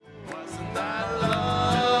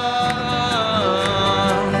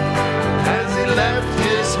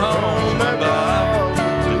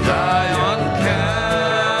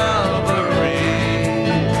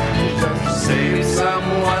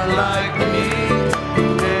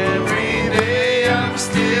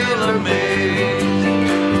still amazed.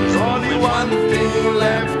 There's only one thing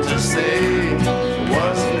left to say.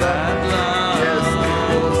 Wasn't that love? Yes,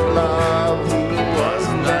 it was love.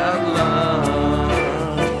 Wasn't that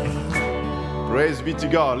love? Praise be to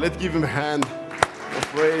God. Let's give him a hand of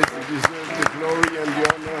praise. He deserves the glory and the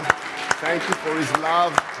honor. Thank you for his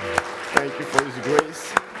love. Thank you for his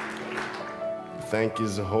grace. Thank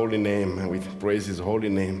his holy name, and we praise his holy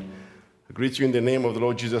name. I greet you in the name of the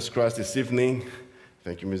Lord Jesus Christ this evening.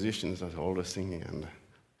 Thank you, musicians, as always singing, and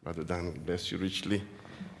Brother Dan, bless you richly.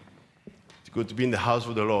 It's good to be in the house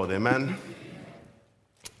of the Lord, amen?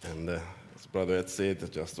 And as Brother had said, I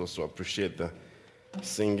just also appreciate the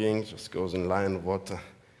singing. Just goes in line with what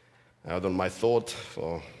I had on my thought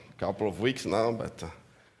for a couple of weeks now, but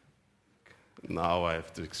now I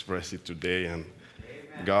have to express it today, and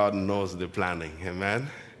God knows the planning. Amen?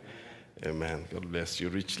 Amen. God bless you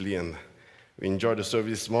richly, and we enjoyed the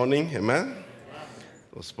service this morning. Amen?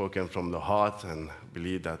 It was spoken from the heart, and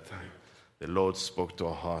believe that the Lord spoke to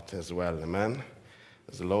our heart as well. Amen?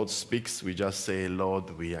 As the Lord speaks, we just say,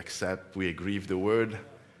 Lord, we accept, we agree with the word,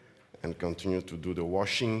 and continue to do the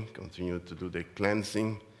washing, continue to do the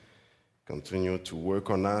cleansing, continue to work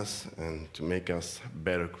on us and to make us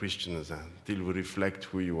better Christians until we reflect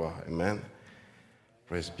who you are. Amen?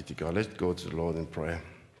 Praise be to God. Let's go to the Lord in prayer.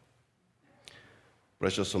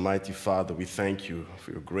 Precious Almighty Father, we thank you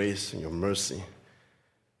for your grace and your mercy.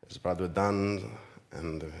 As Brother Dan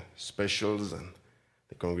and the specials and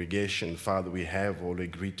the congregation, Father, we have all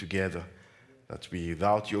agreed together that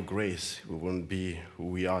without your grace, we wouldn't be who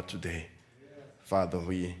we are today. Father,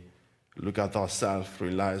 we look at ourselves,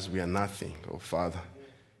 realize we are nothing. Oh, Father,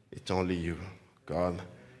 it's only you, God.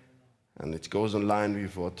 And it goes in line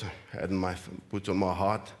with what I had put on my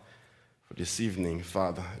heart for this evening,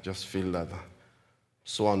 Father. I just feel that I'm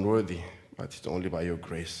so unworthy, but it's only by your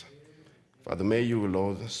grace. Father, may you,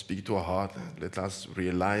 Lord, speak to our heart. Let us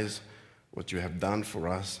realize what you have done for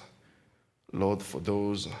us. Lord, for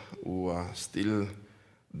those who are still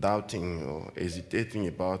doubting or hesitating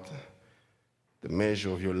about the measure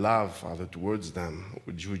of your love, Father, towards them,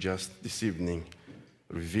 would you just this evening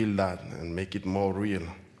reveal that and make it more real?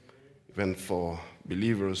 Even for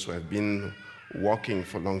believers who have been walking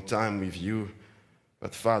for a long time with you.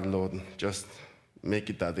 But Father, Lord, just make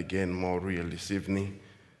it that again more real this evening,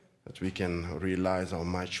 that we can realize how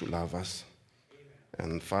much you love us.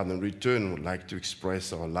 And Father, in return, we'd like to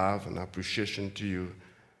express our love and appreciation to you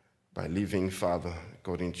by living, Father,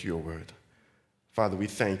 according to your word. Father, we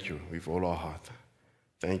thank you with all our heart.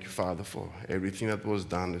 Thank you, Father, for everything that was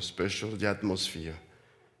done, especially the atmosphere.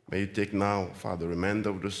 May you take now, Father, the remainder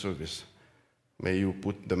of the service. May you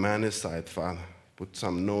put the man aside, Father. Put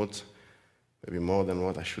some notes, maybe more than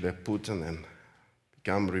what I should have put, and then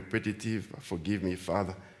become repetitive. Forgive me,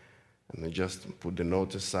 Father. And then just put the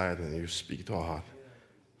note aside and you speak to our heart.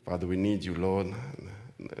 Father, we need you, Lord.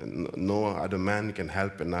 No other man can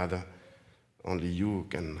help another. Only you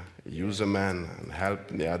can use a man and help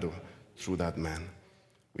the other through that man.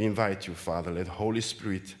 We invite you, Father. Let the Holy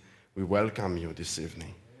Spirit, we welcome you this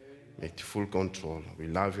evening. Make full control. We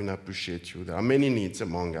love you and appreciate you. There are many needs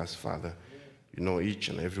among us, Father. You know each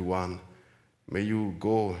and every one. May you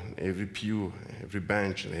go in every pew, every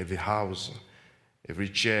bench, every house, every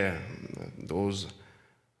chair. Those,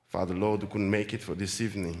 Father, Lord, who couldn't make it for this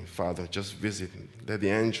evening, Father, just visit. Let the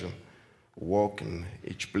angel walk in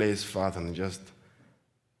each place, Father, and just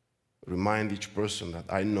remind each person that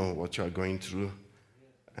I know what you are going through,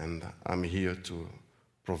 and I'm here to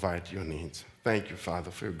provide your needs. Thank you,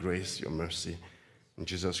 Father, for your grace, your mercy. In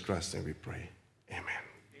Jesus Christ, and we pray. Amen.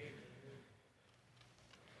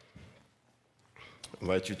 I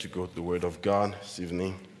invite you to go to the Word of God this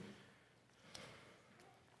evening.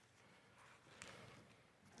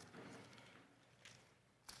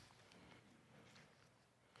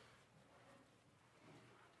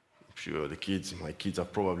 I'm sure my kids are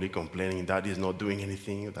probably complaining, Daddy is not doing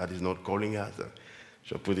anything, Daddy is not calling us.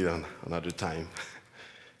 Shall put it on another time.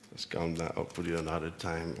 Just calm down. I'll put it another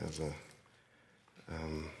time as a.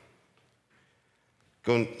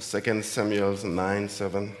 Go 2 Samuel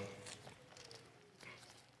 9:7.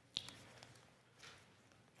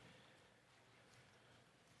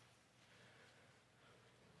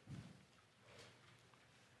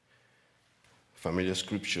 Familiar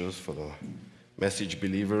scriptures for the message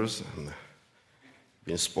believers, and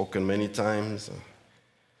been spoken many times.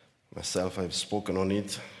 Myself, I've spoken on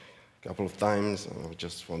it a couple of times, and I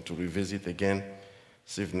just want to revisit again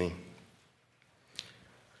this evening.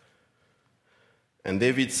 And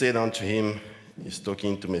David said unto him, he's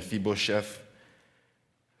talking to Mephibosheth,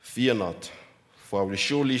 fear not, for I will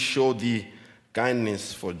surely show thee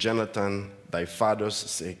kindness for Jonathan, thy father's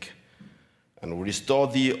sake, and will restore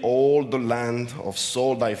thee all the land of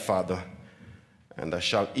Saul thy father, and thou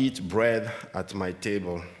shalt eat bread at my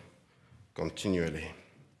table continually.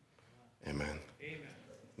 Amen. Amen.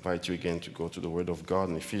 I invite you again to go to the Word of God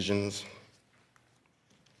in Ephesians.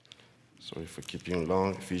 Sorry for keeping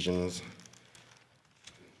long. Ephesians,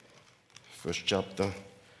 first chapter,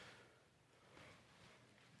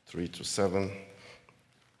 3-7.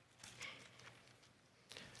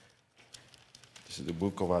 This is the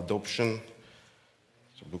book of adoption.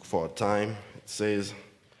 It's a book for our time. It says,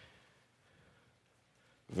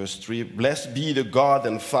 verse 3, Blessed be the God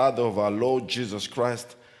and Father of our Lord Jesus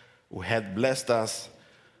Christ, who hath blessed us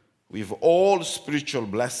with all spiritual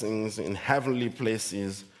blessings in heavenly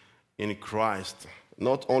places in Christ.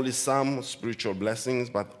 Not only some spiritual blessings,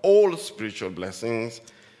 but all spiritual blessings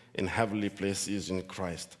in heavenly places in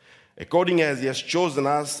Christ. According as he has chosen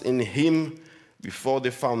us in him before the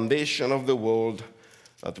foundation of the world,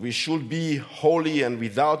 that we should be holy and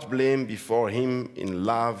without blame before him in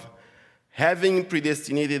love, having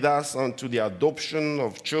predestinated us unto the adoption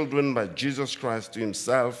of children by Jesus Christ to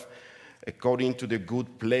himself, according to the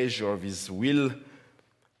good pleasure of his will,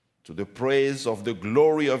 to the praise of the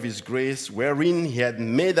glory of his grace, wherein he had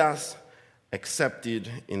made us accepted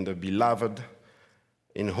in the beloved,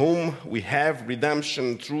 in whom we have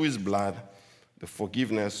redemption through his blood, the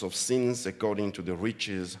forgiveness of sins according to the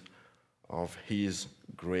riches of his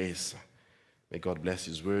grace. May God bless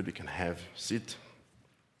his word. We can have a seat.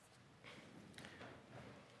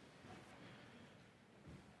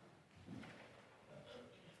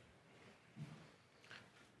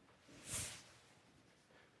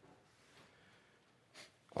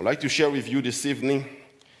 I'd like to share with you this evening,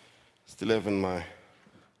 still have in my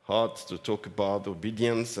heart to talk about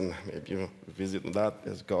obedience, and maybe we'll visit that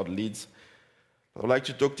as God leads. I would like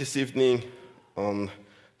to talk this evening on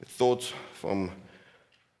the thought from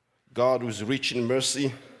God who is rich in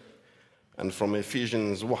mercy, and from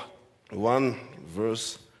Ephesians 1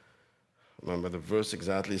 verse, remember the verse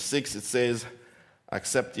exactly, 6, it says,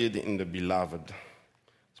 accepted in the beloved.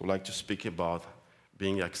 So I'd like to speak about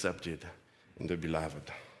being accepted in the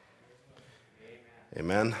beloved.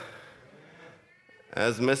 Amen.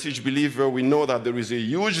 As message believer, we know that there is a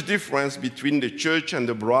huge difference between the church and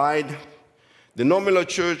the bride. The nominal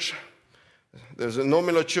church, is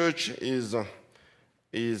the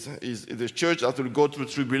church that will go through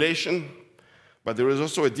tribulation, but there is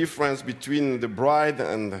also a difference between the bride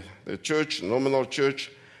and the church, nominal church.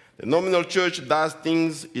 The nominal church does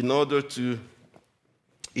things in order to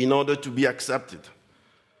be accepted.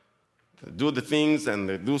 They do the things and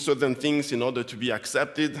they do certain things in order to be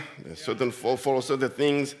accepted. They follow certain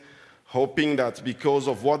things, hoping that because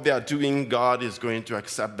of what they are doing, God is going to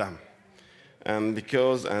accept them. And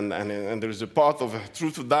there is a part of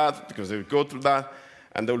truth to that, because they will go through that,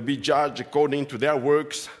 and they will be judged according to their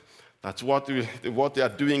works. That's what they are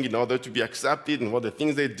doing in order to be accepted, and what the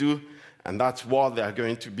things they do, and that's what they are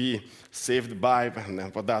going to be saved by,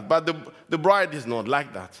 and for that. But the bride is not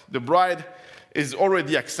like that. The bride is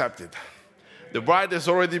already accepted. The bride has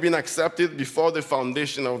already been accepted before the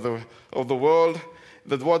foundation of the world.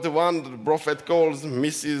 That's what the prophet calls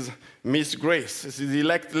Miss Grace. She's the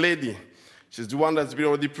elect lady. She's the one that's been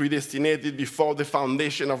already predestinated before the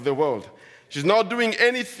foundation of the world. She's not doing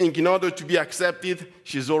anything in order to be accepted.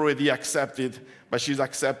 She's already accepted, but she's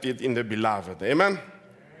accepted in the beloved. Amen?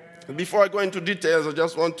 Before I go into details, I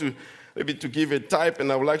just want to give a type,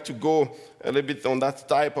 and I would like to go a little bit on that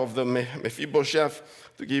type of the Mephibosheth,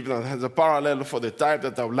 to give as a parallel for the type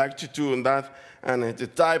that I would like to do on that, and the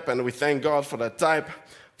type, and we thank God for that type.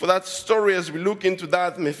 For that story, as we look into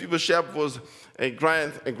that, Mephibosheth was a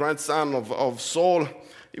grandson of Saul.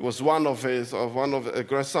 He was one of a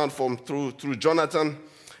grandson through Jonathan.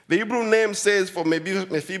 The Hebrew name says for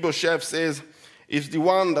Mephibosheth says is the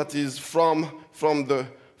one that is from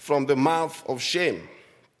the mouth of shame.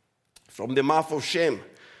 From the mouth of shame.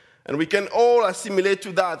 And we can all assimilate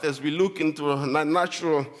to that as we look into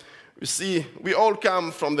natural. We see we all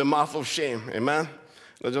come from the mouth of shame. Amen.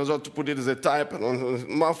 I just want to put it as a type on the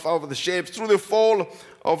mouth of the shame. Through the fall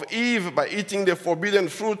of Eve by eating the forbidden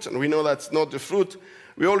fruit, and we know that's not the fruit.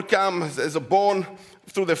 We all come as a born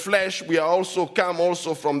through the flesh. We are also come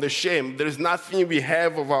from the shame. There is nothing we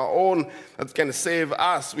have of our own that can save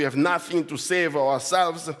us. We have nothing to save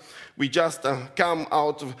ourselves. We just come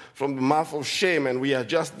out from the mouth of shame, and we are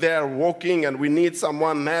just there walking, and we need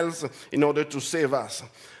someone else in order to save us.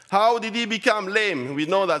 How did he become lame? We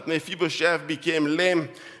know that Mephibosheth became lame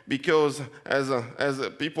because as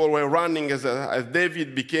people were running, as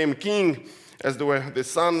David became king, as they were the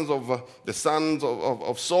sons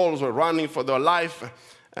of Saul were running for their life.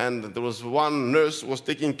 And there was one nurse who was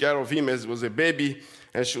taking care of him as he was a baby,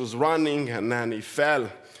 and she was running, and then he fell.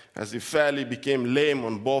 As he fell, he became lame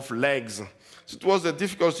on both legs. So it was a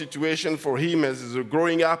difficult situation for him as he was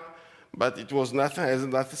growing up, but it was not as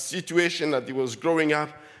that situation that he was growing up,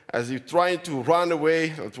 as he tried to run away,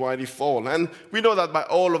 that's why he fell. And we know that by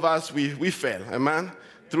all of us, we fell, amen?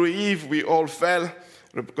 Through Eve, we all fell.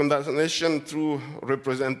 Condemnation through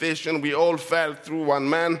representation, we all fell through one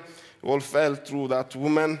man. We all fell through that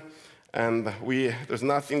woman, and there's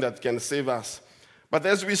nothing that can save us. But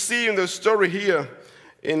as we see in the story here,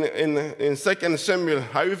 in 2 Samuel,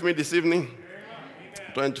 are you with me this evening?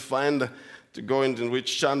 Amen. Trying to find, to go into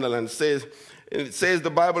which channel, and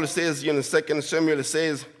the Bible says here in 2 Samuel, it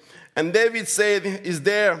says, and David said, is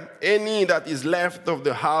there any that is left of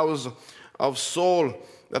the house of Saul,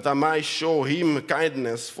 that I might show him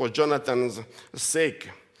kindness for Jonathan's sake?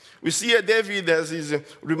 We see here David, as he's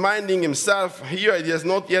reminding himself here, he has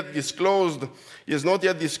not yet disclosed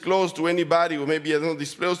to anybody, or maybe he has not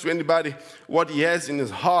disclosed to anybody what he has in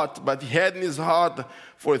his heart, but he had in his heart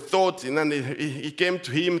for a thought, and then he came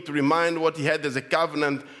to him to remind what he had as a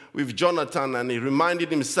covenant with Jonathan, and he reminded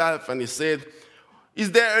himself, and he said,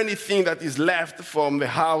 is there anything that is left from the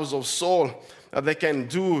house of Saul that they can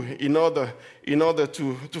do in order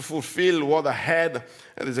to fulfill what I had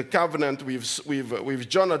as a covenant with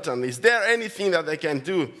Jonathan? Is there anything that they can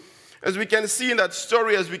do? As we can see in that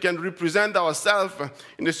story, as we can represent ourselves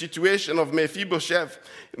in the situation of Mephibosheth,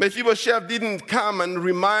 Mephibosheth didn't come and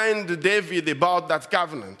remind David about that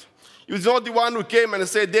covenant. He was not the one who came and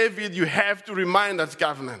said, David, you have to remind that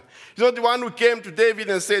covenant. He's not the one who came to David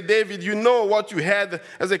and said, David, you know what you had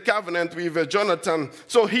as a covenant with Jonathan.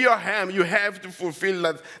 So here I am. You have to fulfill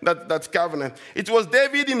that covenant. It was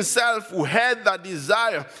David himself who had that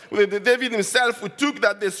desire. David himself who took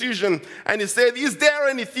that decision, and he said, is there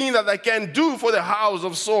anything that I can do for the house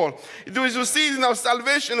of Saul? As you see in our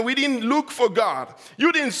salvation, we didn't look for God.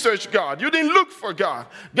 You didn't search God. You didn't look for God.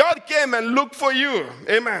 God came and looked for you.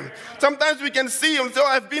 Amen. Sometimes we can see, so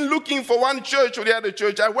I've been looking for one church or the other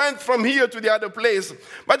church. I went from here to the other place.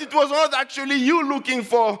 But it was not actually you looking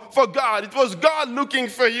for God. It was God looking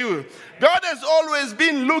for you. God has always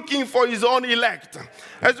been looking for his own elect.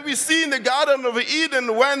 As we see in the Garden of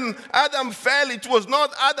Eden, when Adam fell, it was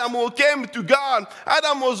not Adam who came to God.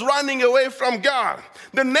 Adam was running away from God.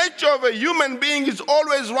 The nature of a human being is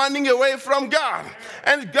always running away from God.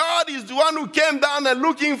 And God is the one who came down and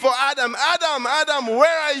looking for Adam. Adam,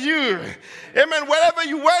 where are you? Amen. Wherever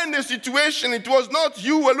you were in the situation, it was not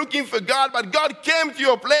you who were looking for God, but God came to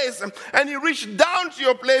your place and he reached down to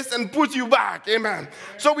your place and put you back. Amen.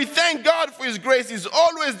 So we thank God for his grace. He's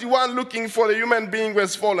always the one looking for the human being who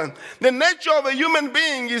has fallen. The nature of a human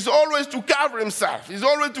being is always to cover himself. He's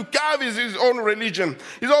always to cover his own religion.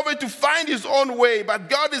 He's always to find his own way. But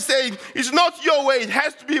God is saying, it's not your way. It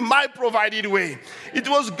has to be my provided way. It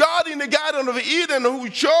was God in the Garden of Eden who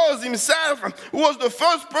chose himself, who was the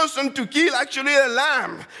first person to kill actually a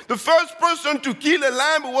lamb. The first person to kill a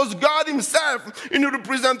lamb was God himself, in the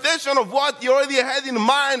representation of what he already had in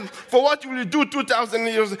mind for what he will do 2,000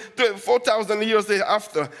 years, 4,000 years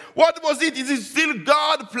after. What was it? It is still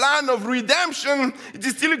God's plan of redemption. It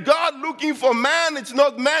is still God looking for man. It's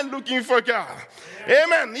not man looking for God.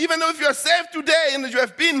 Amen. Even though if you are saved today and you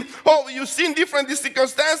have been, you've seen different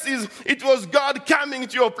circumstances, it was God coming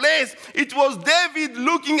to your place. It was David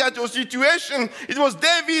looking at your situation. It was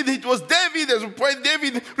David as we pray,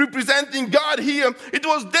 David representing God here. It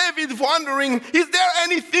was David wondering, is there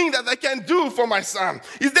anything that I can do for my son?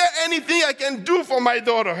 Is there anything I can do for my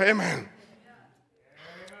daughter? Amen.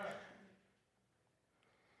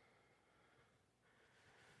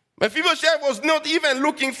 Mephibosheth was not even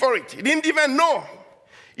looking for it. He didn't even know.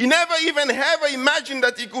 He never even ever imagined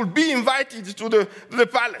that he could be invited to the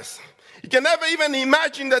palace. He can never even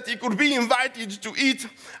imagine that he could be invited to eat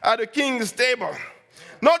at the king's table.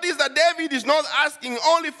 Notice that David is not asking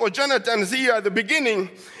only for Jonathan's here at the beginning.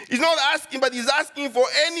 He's not asking, but he's asking for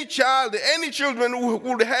any child, any children who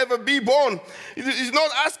would ever be born. He's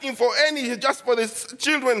not asking for any, just for the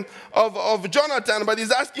children of Jonathan, but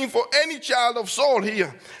he's asking for any child of Saul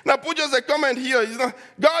here. Now put just a comment here.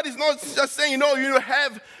 God is not just saying, no, I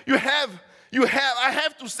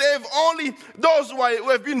have to save only those who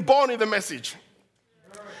have been born in the message.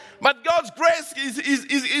 But God's grace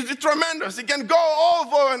is tremendous. It can go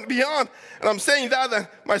over and beyond. And I'm saying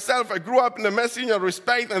that myself, I grew up in the message and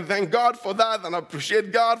respect and thank God for that. And I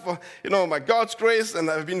appreciate God for, my God's grace.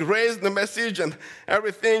 And I've been raised in the message and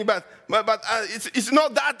everything. But it's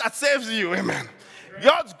not that saves you, amen.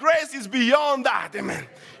 God's grace is beyond that. Amen.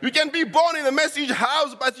 You can be born in a message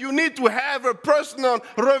house, but you need to have a personal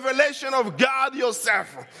revelation of God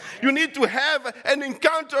yourself. You need to have an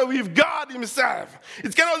encounter with God himself.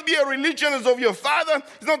 It cannot be a religion of your father.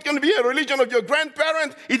 It's not going to be a religion of your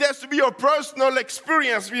grandparent. It has to be your personal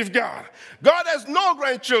experience with God. God has no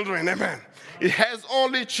grandchildren. Amen. It has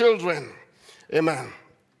only children. Amen.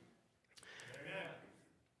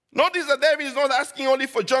 Notice that David is not asking only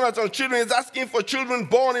for Jonathan's children. He's asking for children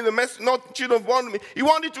born in the mess, not children born. He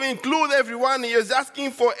wanted to include everyone. He is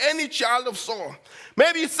asking for any child of Saul.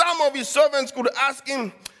 Maybe some of his servants could ask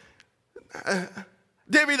him,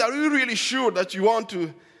 David, are you really sure that you want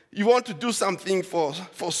to do something for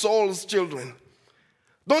Saul's children?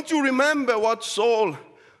 Don't you remember what Saul,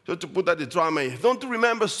 so to put that in drama here, don't you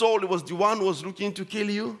remember Saul was the one who was looking to kill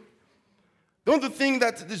you? Don't you think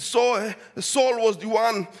that Saul was the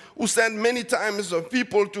one who sent many times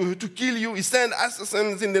people to kill you? He sent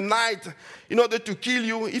assassins in the night in order to kill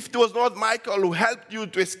you. If it was not Michael who helped you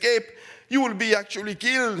to escape, you will be actually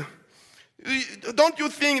killed. Don't you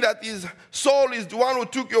think that Saul is the one who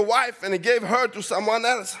took your wife and gave her to someone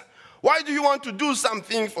else? Why do you want to do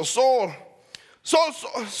something for Saul?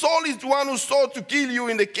 Saul is the one who sought to kill you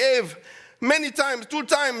in the cave. Many times, 2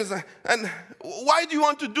 times, and why do you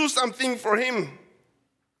want to do something for him?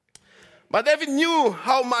 But David knew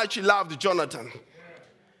how much he loved Jonathan.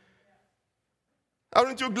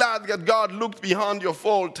 Aren't you glad that God looked beyond your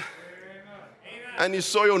fault and he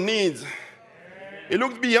saw your needs? He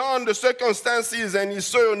looked beyond the circumstances and he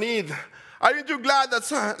saw your need. Aren't you glad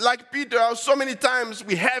that, like Peter, so many times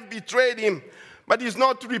we have betrayed him, but he's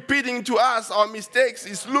not repeating to us our mistakes.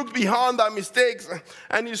 He's looked beyond our mistakes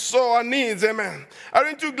and he saw our needs. Amen.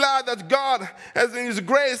 Aren't you glad that God, as in his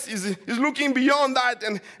grace, is looking beyond that?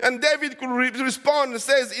 And David could respond and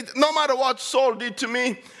says, no matter what Saul did to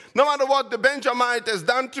me, no matter what the Benjamite has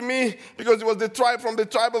done to me, because it was from the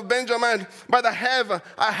tribe of Benjamin, but I had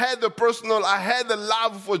the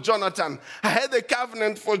love for Jonathan. I had the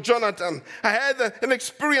covenant for Jonathan. I had an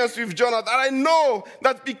experience with Jonathan. I know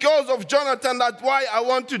that because of Jonathan, that's why I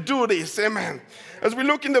want to do this. Amen. As we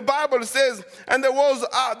look in the Bible, it says, and there was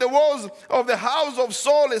of the house of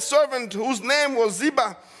Saul a servant whose name was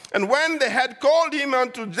Ziba. And when they had called him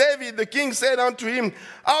unto David, the king said unto him,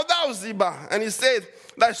 Art thou Ziba? And he said,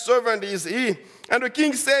 Thy servant is he. And the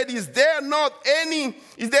king said, Is there not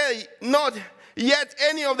yet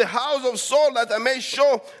any of the house of Saul that I may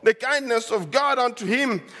show the kindness of God unto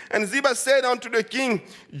him? And Ziba said unto the king,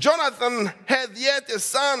 Jonathan hath yet a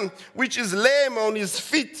son which is lame on his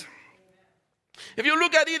feet. If you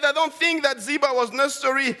look at it, I don't think that Ziba was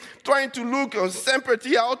necessarily trying to look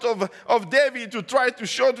sympathy out of David to try to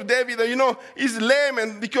show to David that, he's lame,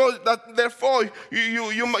 and because that, therefore,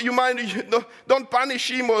 you mind, don't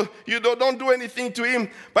punish him or you don't do anything to him.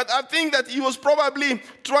 But I think that he was probably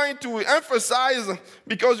trying to emphasize,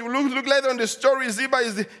 because you look later in the story, Ziba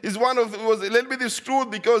was a little bit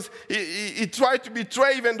screwed because he tried to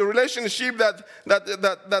betray even the relationship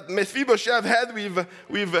that Mephibosheth had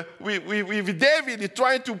with David. He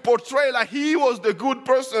tried to portray like he was the good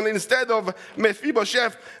person instead of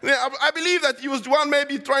Mephibosheth. I believe that he was the one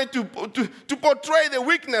maybe trying to portray the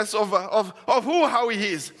weakness of how he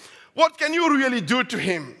is. What can you really do to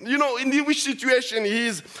him? In which situation he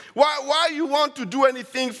is. Why you want to do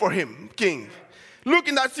anything for him, king? Look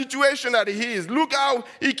in that situation that he is. Look how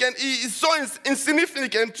he is so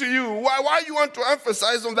insignificant to you. Why you want to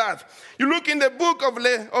emphasize on that? You look in the book of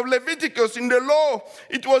Leviticus, in the law,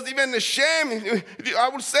 it was even a shame. I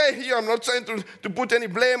would say here, I'm not trying to put any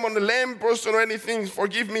blame on the lame person or anything.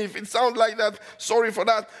 Forgive me if it sounds like that. Sorry for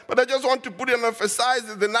that. But I just want to put it and emphasize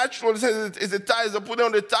that the natural is a type. I put it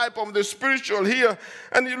on the type of the spiritual here.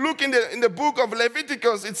 And you look in the book of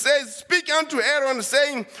Leviticus, it says, Speak unto Aaron,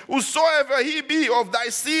 saying, Whosoever he be of thy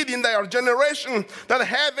seed in their generation that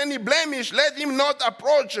have any blemish, let him not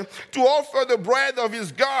approach to offer the bread of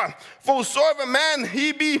his God. For whosoever man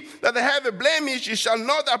he be that have a blemish, he shall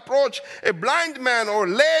not approach a blind man or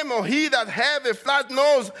lame or he that have a flat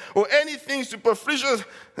nose or anything superfluous.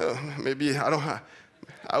 Maybe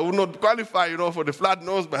I would not qualify, for the flat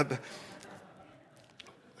nose, but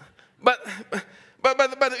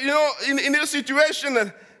in this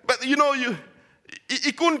situation,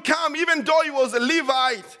 he couldn't come, even though he was a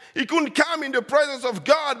Levite. He couldn't come in the presence of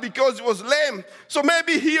God because he was lame. So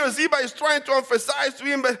maybe here Ziba is trying to emphasize to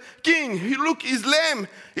him, but King, look, he's lame.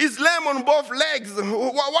 He's lame on both legs.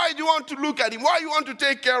 Why do you want to look at him? Why do you want to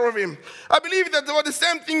take care of him? I believe that was the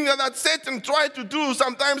same thing that Satan tried to do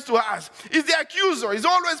sometimes to us. He's the accuser. He's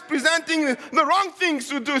always presenting the wrong things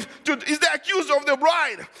to do. He's the accuser of the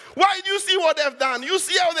bride. Why do you see what they've done? You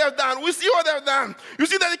see how they've done. We see what they've done. You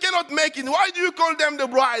see that they cannot make it. Why do you call them the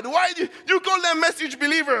bride? Why do you call them message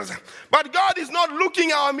believers? But God is not looking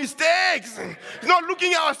at our mistakes. He's not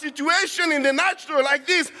looking at our situation in the natural like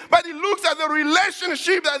this, but He looks at the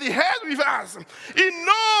relationship that He has with us. He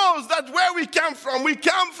knows that where we come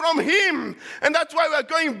from Him. And that's why we're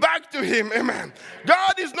going back to Him. Amen.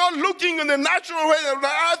 God is not looking in the natural way of the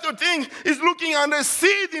other things. He's looking on the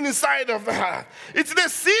seed inside of the heart. It's the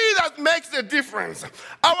seed that makes the difference.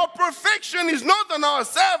 Our perfection is not on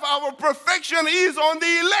ourselves. Our perfection is on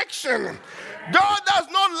the election. God does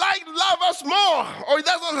not love us more, or He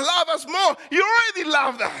doesn't love us more. He already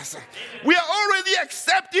loved us. We are already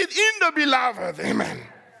accepted in the beloved. Amen.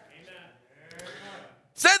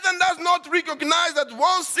 Satan does not recognize that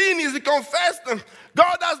once sin is confessed,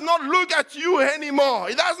 God does not look at you anymore.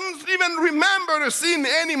 He doesn't even remember the sin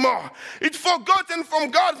anymore. It's forgotten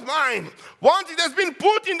from God's mind. Once it has been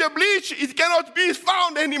put in the bleach, it cannot be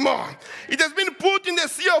found anymore. It has been put in the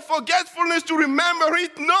sea of forgetfulness to remember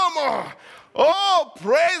it no more. Oh,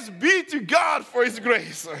 praise be to God for His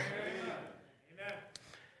grace. Amen.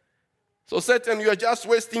 So Satan, you are just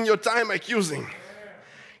wasting your time accusing.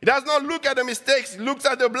 He does not look at the mistakes. He looks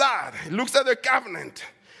at the blood. He looks at the covenant.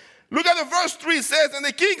 Look at the verse 3. It says, and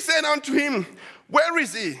the king said unto him, where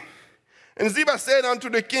is he? And Ziba said unto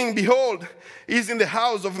the king, behold, he is in the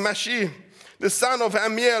house of Mashi, the son of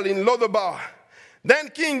Amiel in Lodabar. Then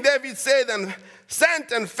King David said, and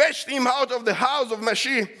sent and fetched him out of the house of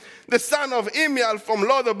Mashi, the son of Amiel from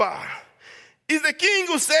Lodabar. Is the king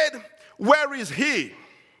who said, where is he?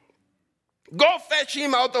 Go fetch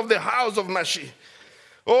him out of the house of Mashi.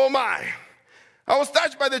 Oh my. I was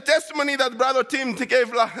touched by the testimony that Brother Tim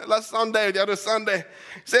gave last Sunday, the other Sunday.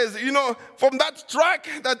 He says, from that truck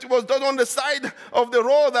that was done on the side of the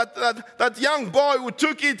road, that young boy who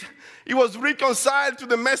took it, he was reconciled to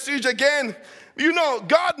the message again.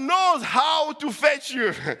 God knows how to fetch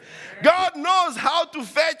you. God knows how to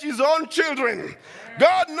fetch His own children.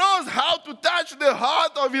 God knows how to touch the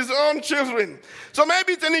heart of His own children. So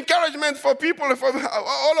maybe it's an encouragement for people, for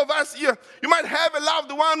all of us here. You might have a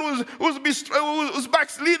loved one who's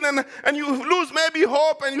backslidden, and you lose maybe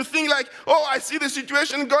hope, and you think like, oh, I see the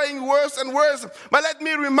situation going worse and worse. But let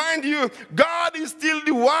me remind you, God is still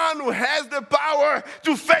the one who has the power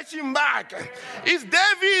to fetch him back. It's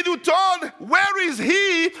David who told, where is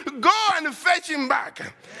he? Go and fetch him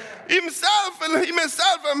back. Himself,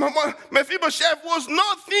 Mephibosheth was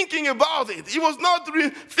not thinking about it. He was not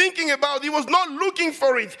thinking about it. He was not looking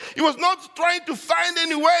for it. He was not trying to find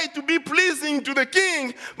any way to be pleasing to the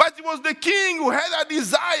king, but it was the king who had a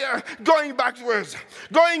desire going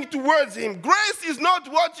towards him. Grace is not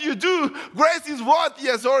what you do. Grace is what He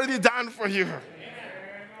has already done for you.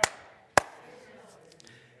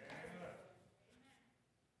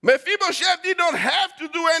 Mephibosheth did not have to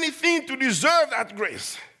do anything to deserve that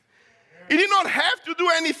grace. He did not have to do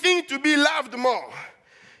anything to be loved more.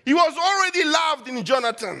 He was already loved in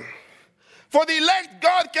Jonathan. For the elect,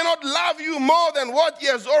 God cannot love you more than what He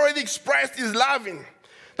has already expressed His love in.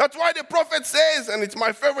 That's why the prophet says, and it's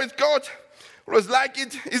my favorite quote, was like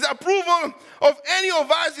it, His approval of any of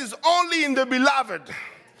us is only in the beloved.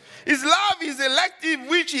 His love is elective,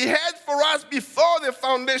 which He had for us before the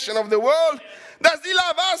foundation of the world. Does He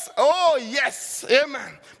love us? Oh, yes.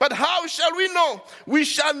 Amen. But how shall we know? We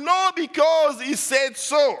shall know because He said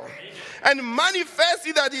so. And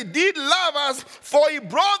manifested that He did love us, for He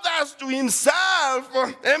brought us to Himself.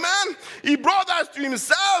 Amen. He brought us to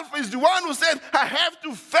Himself. He's the one who said, I have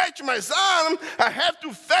to fetch my son. I have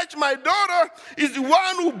to fetch my daughter. He's the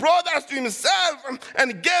one who brought us to Himself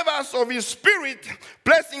and gave us of His Spirit,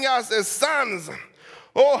 blessing us as sons.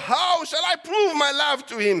 Oh, how shall I prove my love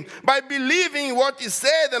to Him? By believing what He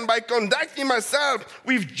said and by conducting myself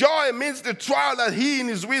with joy amidst the trial that He in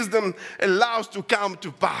His wisdom allows to come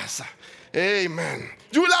to pass. Amen.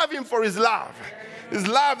 Do you love Him for His love? His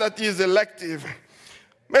love that is elective.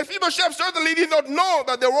 Mephibosheth certainly did not know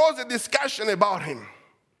that there was a discussion about him.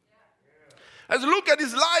 As you look at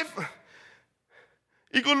his life,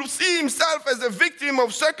 he could see himself as a victim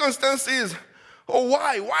of circumstances. Oh,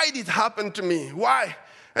 why? Why did it happen to me? Why?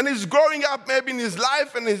 And he's growing up maybe in his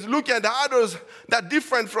life and he's looking at others that are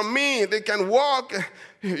different from me. They can walk,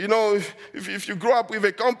 You know, if you grow up with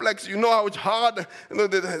a complex, you know how it's hard. You know,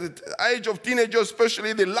 the age of teenagers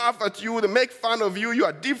especially, they laugh at you, they make fun of you, you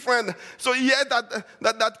are different. So he had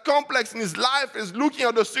that complex in his life, is looking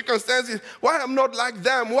at the circumstances. Why I'm not like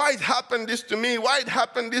them? Why it happened this to me? Why it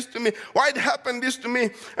happened this to me? Why it happened this to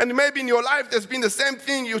me? And maybe in your life there's been the same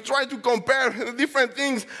thing. You try to compare different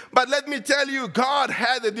things. But let me tell you, God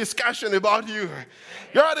had a discussion about you.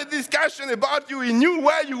 God had a discussion about you. He knew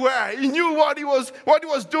where you were. He knew what he was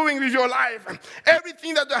doing with your life.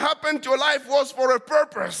 Everything that happened to your life was for a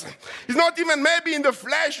purpose. It's not even maybe in the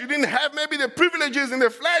flesh. You didn't have maybe the privileges in the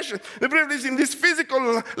flesh, the privileges in this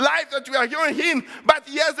physical life that we are here in, but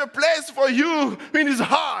he has a place for you in his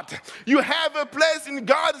heart. You have a place in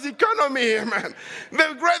God's economy, man.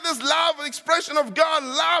 The greatest love expression of God's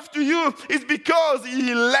love to you is because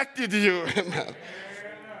he elected you, man.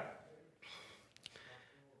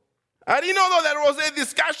 I didn't know that there was a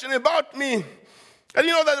discussion about me. I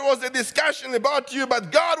didn't know that there was a discussion about you.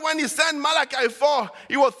 But God, when he sent Malachi 4,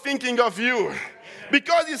 he was thinking of you.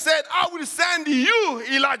 Because he said, I will send you,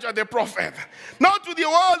 Elijah the prophet. Not to the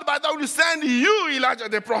world, but I will send you, Elijah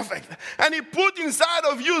the prophet. And he put inside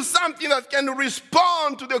of you something that can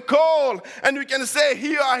respond to the call. And you can say,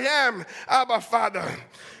 here I am, Abba Father.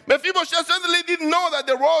 Mephibosheth certainly didn't know that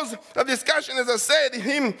there was a discussion, as I said,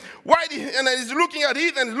 him. And he's looking at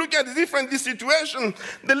it and looking at the different situation.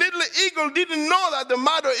 The little eagle didn't know that the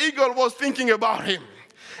mother eagle was thinking about him.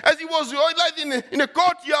 As he was like in a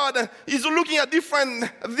courtyard, he's looking at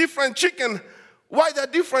different chicken. Why they're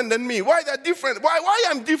different than me? Why they're different? Why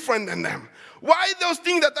I'm different than them? Why those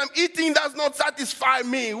things that I'm eating does not satisfy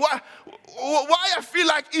me? Why I feel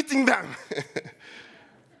like eating them?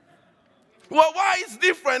 Well, why it's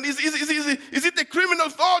different? Is it a criminal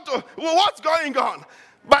thought? Or what's going on?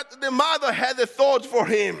 But the mother had a thought for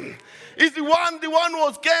him. Is the one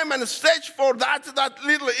who came and searched for that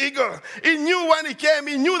little eagle. He knew when he came,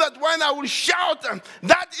 he knew that when I will shout,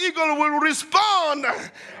 that eagle will respond.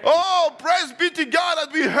 Oh, praise be to God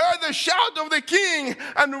that we heard the shout of the king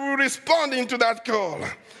and we were responding to that call.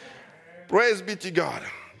 Praise be to God.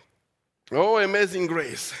 Oh, amazing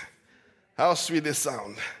grace. How sweet the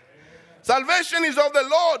sound. Salvation is of the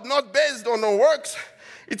Lord, not based on our works.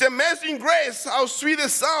 It's amazing grace, how sweet the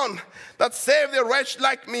sound that saved a wretch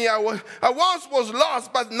like me. I once was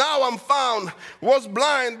lost, but now I'm found. Was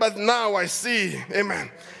blind, but now I see.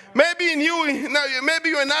 Amen. Maybe you're in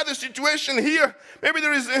another situation here. Maybe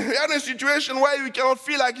there is another situation where you cannot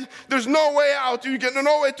feel like there's no way out. You get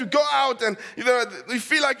no way to go out, and you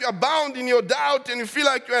feel like you're bound in your doubt, and you feel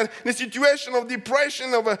like you're in a situation of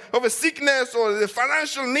depression, of a sickness, or a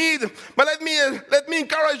financial need. But let me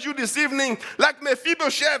encourage you this evening, like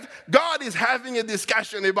Mephibosheth, God is having a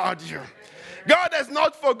discussion about you. God has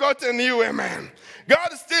not forgotten you, amen.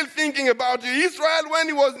 God is still thinking about you. Israel, when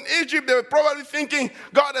he was in Egypt, they were probably thinking,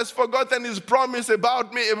 God has forgotten his promise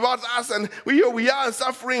about me, about us, and we are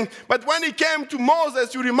suffering. But when he came to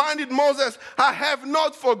Moses, you reminded Moses, I have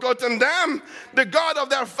not forgotten them. The God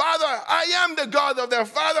of their father, I am the God of their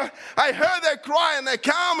father. I heard their cry and I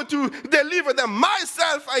come to deliver them.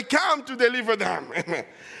 Myself, I come to deliver them. Amen.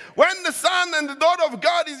 When the son and the daughter of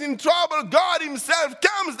God is in trouble, God himself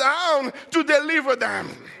comes down to deliver them.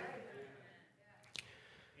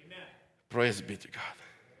 Amen. Praise be to God.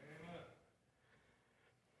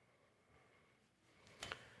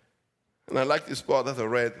 And I like this part that I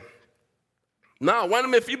read. Now,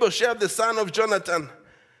 when Mephibosheth, the son of Jonathan,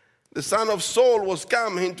 the son of Saul, was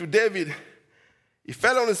come into David, he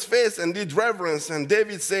fell on his face and did reverence. And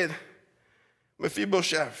David said,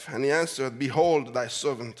 Mephibosheth, and he answered, Behold thy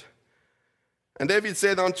servant. And David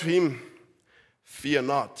said unto him, Fear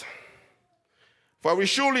not, for we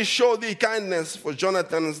surely show thee kindness for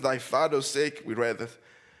Jonathan's thy father's sake, we read it,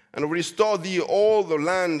 and will restore thee all the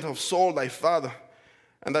land of Saul thy father,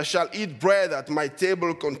 and thou shalt eat bread at my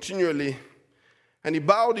table continually. And he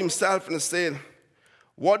bowed himself and said,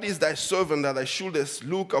 What is thy servant that I shouldest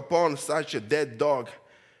look upon such a dead dog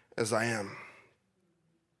as I am?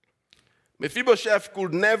 Mephibosheth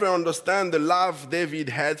could never understand the love David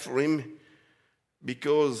had for him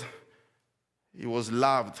because he was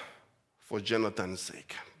loved for Jonathan's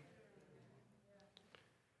sake.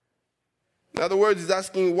 In other words, he's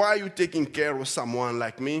asking, why are you taking care of someone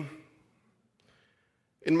like me?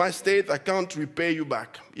 In my state, I can't repay you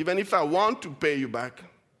back. Even if I want to pay you back,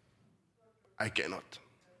 I cannot.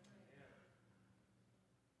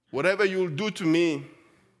 Whatever you'll do to me,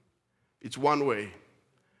 it's one way.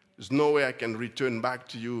 There's no way I can return back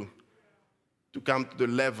to you to come to the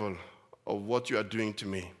level of what you are doing to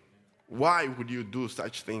me. Why would you do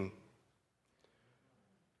such thing?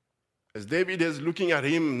 As David is looking at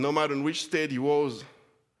him, no matter in which state he was,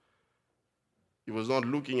 he was not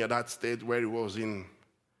looking at that state where he was in.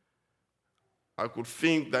 I could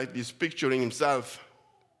think that he's picturing himself,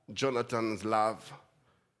 Jonathan's love.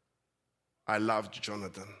 I loved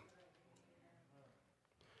Jonathan.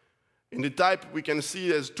 In the type, we can see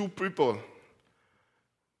there's two people,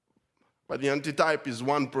 but the antitype is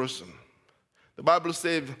one person. The Bible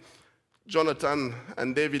says Jonathan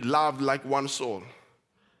and David loved like one soul.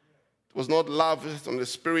 It was not love on the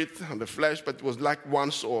spirit, on the flesh, but it was like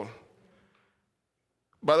one soul.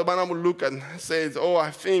 Brother Branham would look and says,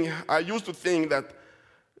 I used to think that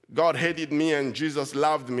God hated me and Jesus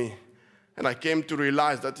loved me. And I came to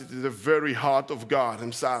realize that it is the very heart of God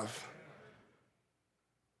himself.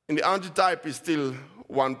 And the antitype is still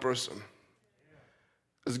one person.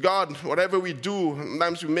 As God, whatever we do,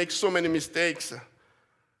 sometimes we make so many mistakes.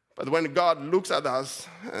 But when God looks at us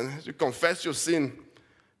and you confess your sin,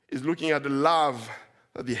 He's looking at the love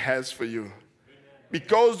that He has for you.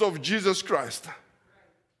 Because of Jesus Christ,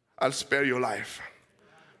 I'll spare your life.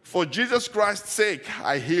 For Jesus Christ's sake,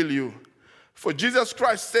 I heal you. For Jesus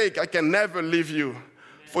Christ's sake, I can never leave you.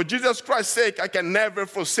 For Jesus Christ's sake, I can never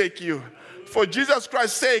forsake you. For Jesus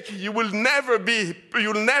Christ's sake, you'll never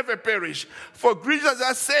perish. For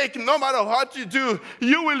Jesus' sake, no matter what you do,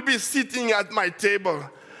 you will be sitting at my table.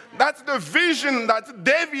 That's the vision that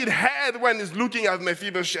David had when he's looking at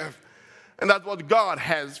Mephibosheth. And that's what God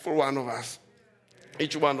has for one of us.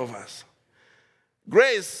 Each one of us.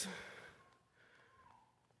 Grace.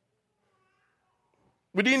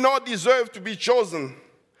 We did not deserve to be chosen.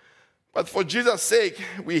 But for Jesus' sake,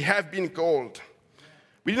 we have been called.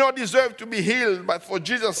 We did not deserve to be healed, but for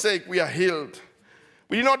Jesus' sake, we are healed.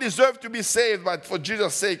 We did not deserve to be saved, but for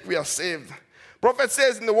Jesus' sake, we are saved. Prophet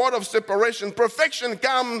says in the word of separation, perfection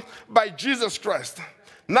comes by Jesus Christ.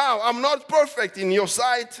 Now, I'm not perfect in your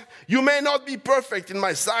sight. You may not be perfect in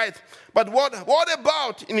my sight. But what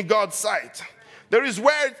about in God's sight? There is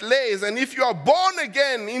where it lays. And if you are born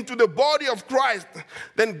again into the body of Christ,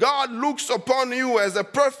 then God looks upon you as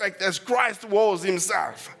perfect as Christ was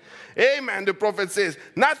himself. Amen, the prophet says.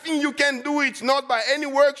 Nothing you can do, it's not by any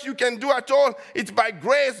works you can do at all. It's by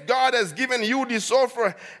grace God has given you this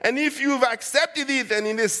offer. And if you've accepted it, and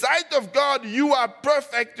in the sight of God, you are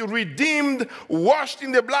perfect, redeemed, washed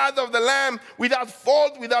in the blood of the Lamb, without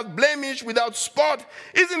fault, without blemish, without spot.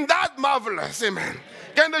 Isn't that marvelous? Amen.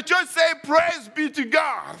 Can the church say, praise be to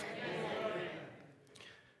God?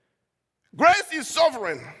 Grace is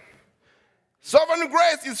sovereign. Sovereign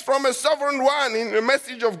grace is from a sovereign one in the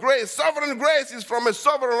message of grace. Sovereign grace is from a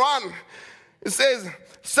sovereign one. It says,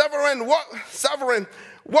 sovereign,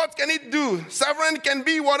 what can it do? Sovereign can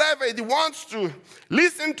be whatever it wants to.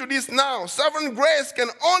 Listen to this now. Sovereign grace can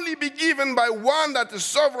only be given by one that is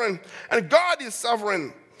sovereign, and God is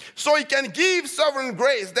sovereign. So he can give sovereign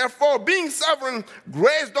grace. Therefore, being sovereign,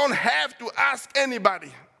 grace don't have to ask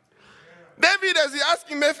anybody. David, as he's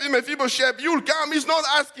asking Mephibosheth, you'll come. He's not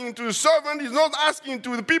asking to the servant. He's not asking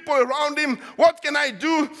to the people around him, what can I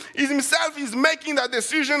do? He himself is making that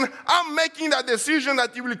decision. I'm making that decision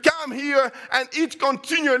that he will come here and eat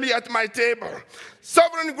continually at my table.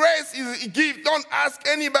 Sovereign grace is give. Don't ask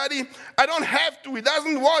anybody. I don't have to. It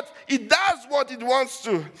doesn't what? It does what it wants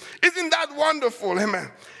to. Isn't that wonderful? Amen.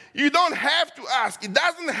 You don't have to ask. It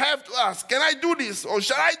doesn't have to ask. Can I do this? Or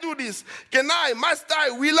shall I do this? Can I? Must I?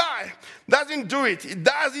 Will I? Doesn't do it. It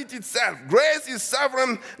does it itself. Grace is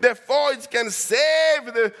sovereign. Therefore, it can save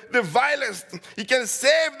the vilest. It can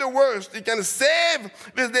save the worst. It can save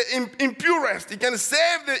the impurest. It can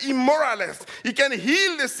save the immoralist. It can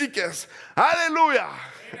heal the sickest. Hallelujah.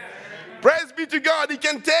 Praise be to God. He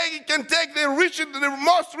can take the richest, the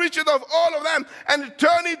most richest of all of them and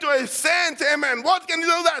turn it to a saint. Amen. What can you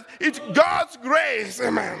do that? It's God's grace.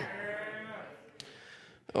 Amen.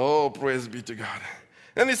 Oh, praise be to God.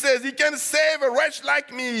 And he says, he can save a wretch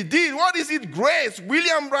like me. He did. What is it? Grace.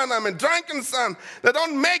 William Branham, a drunken son. That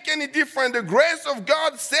don't make any difference. The grace of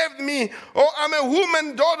God saved me. Oh, I'm a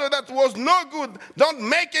woman daughter that was no good. Don't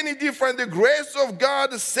make any difference. The grace of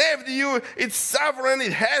God saved you. It's sovereign.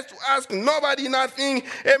 It has to ask nobody nothing.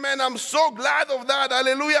 Amen. I'm so glad of that.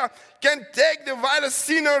 Hallelujah. Can take the vilest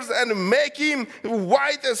sinners and make him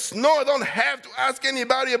white as snow. I don't have to ask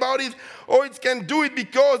anybody about it. Or it can do it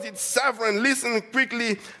because it's sovereign. Listen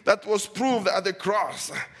quickly, that was proved at the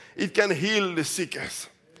cross. It can heal the sickest.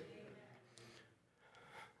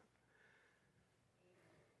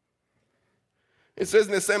 It says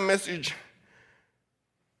in the same message,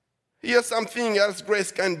 here's something else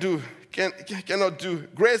grace can do, cannot do.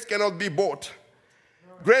 Grace cannot be bought.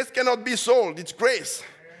 Grace cannot be sold. It's grace.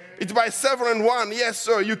 It's by sovereign one. Yes,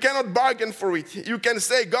 sir. You cannot bargain for it. You can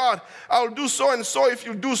say, God, I'll do so and so if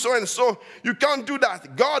you do so and so. You can't do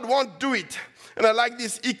that. God won't do it. And I like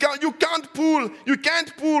this. You can't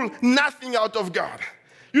pull nothing out of God.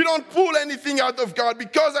 You don't pull anything out of God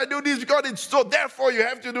because I do this, because it's so, therefore you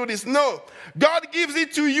have to do this. No. God gives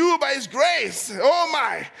it to you by his grace. Oh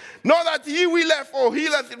my. Not that he willeth or he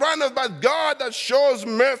that runneth, but God that shows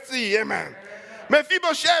mercy. Amen.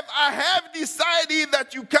 Mephibosheth, I have decided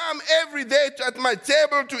that you come every day at my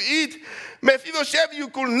table to eat. Mephibosheth, you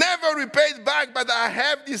could never repay it back, but I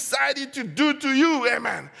have decided to do to you.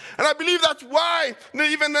 Amen. And I believe that's why,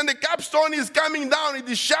 even when the capstone is coming down, it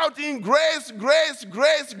is shouting, grace, grace,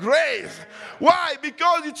 grace, grace. Why?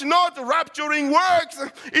 Because it's not rapturing works,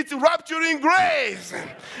 it's rapturing grace.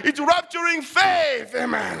 It's rapturing faith.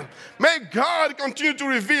 Amen. May God continue to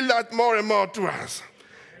reveal that more and more to us.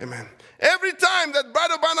 Amen. Every time that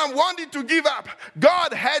Brother Branham wanted to give up,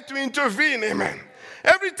 God had to intervene. Amen.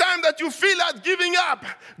 Every time that you feel like giving up,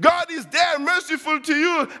 God is there merciful to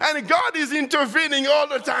you, and God is intervening all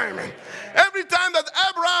the time. Every time that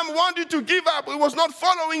Abraham wanted to give up, he was not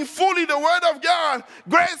following fully the word of God.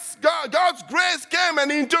 God's grace came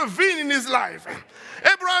and intervened in his life.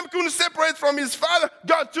 Abraham couldn't separate from his father.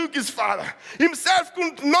 God took his father. Himself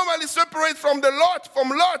couldn't normally separate from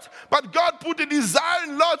Lot, but God put a desire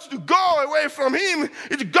in Lot to go away from him.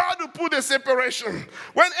 It's God who put the separation.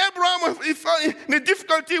 When Abraham, in the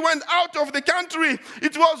difficulty, went out of the country,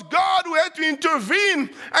 it was God who had to intervene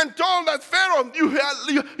and told that Pharaoh,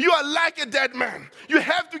 you are like a dead man. You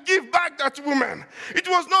have to give back that woman. It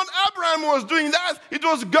was not Abraham who was doing that. It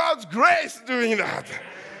was God's grace doing that.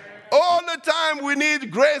 All the time we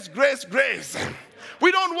need grace, grace, grace. We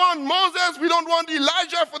don't want Moses. We don't want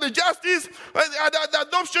Elijah for the justice. At the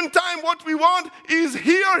adoption time, what we want is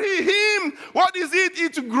him. What is it?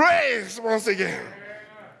 It's grace once again.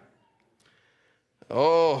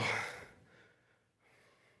 Oh.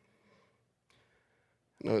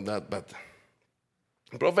 No, but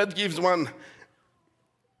the prophet gives one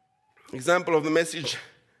example of the message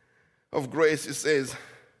of grace. He says,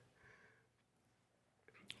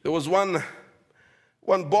 there was one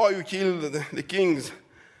boy who killed the king's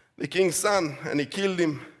son, and he killed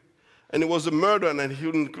him, and he was a murderer, and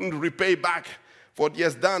he couldn't repay back for what he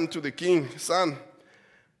has done to the king's son.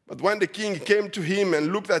 But when the king came to him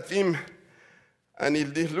and looked at him, and he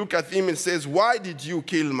looked at him and says, why did you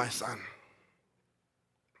kill my son?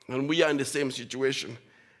 And we are in the same situation.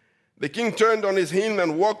 The king turned on his heel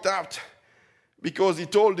and walked out because he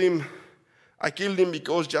told him, I killed him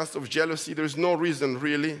because just of jealousy. There's no reason,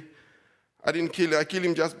 really. I killed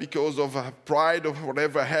him just because of pride or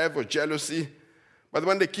whatever I have, or jealousy. But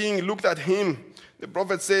when the king looked at him, the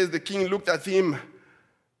prophet says the king looked at him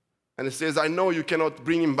and he says, I know you cannot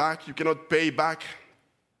bring him back, you cannot pay back,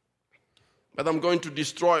 but I'm going to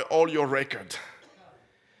destroy all your record.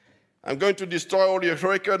 I'm going to destroy all your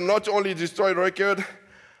record. Not only destroy record,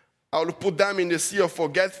 I will put them in the sea of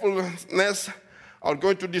forgetfulness. I'm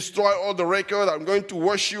going to destroy all the record. I'm going to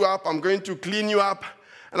wash you up. I'm going to clean you up.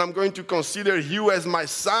 And I'm going to consider you as my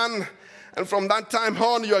son. And from that time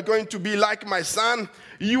on, you are going to be like my son.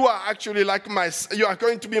 You are actually you are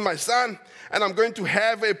going to be my son. And I'm going to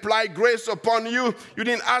have applied grace upon you. You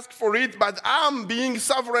didn't ask for it, but I'm being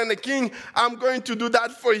sovereign king. I'm going to do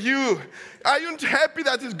that for you. Are you happy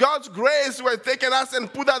that it's God's grace who has taken us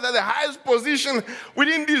and put us at the highest position? We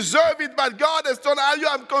didn't deserve it, but God has told us,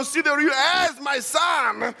 I'm considering you as my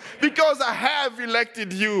son because I have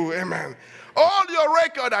elected you. Amen. All your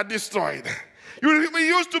records are destroyed. God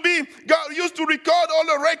used to record all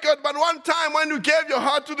the record, but one time when you gave your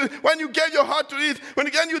heart to it,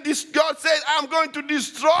 God said, I'm going to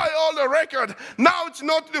destroy all the record. Now it's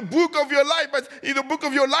not the book of your life, but in the book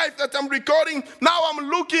of your life that I'm recording. Now I'm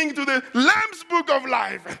looking to the Lamb's book of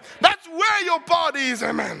life. That's where your part is,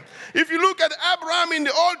 amen. If you look at Abraham in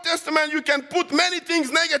the Old Testament, you can put many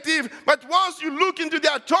things negative, but once you look into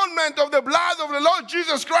the atonement of the blood of the Lord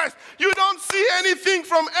Jesus Christ, you don't see anything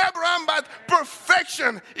from Abraham but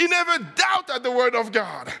perfection. He never doubted the word of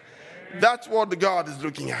God. That's what God is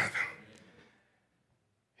looking at.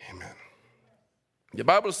 Amen. The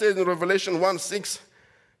Bible says in Revelation 1:6,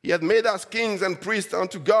 He had made us kings and priests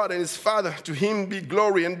unto God and His Father. To Him be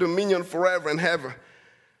glory and dominion forever and ever.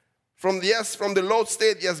 From the Lord's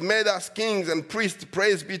state, He has made us kings and priests.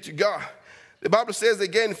 Praise be to God. The Bible says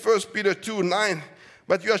again, 1 Peter 2:9,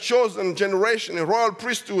 but you are chosen generation, a royal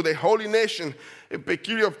priesthood, a holy nation, a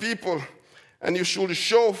peculiar people, and you should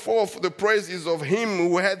show forth the praises of Him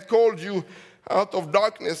who had called you out of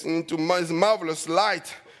darkness into His marvelous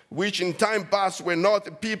light, which in time past were not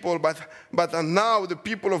a people, but are now the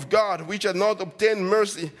people of God, which had not obtained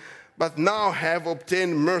mercy, but now have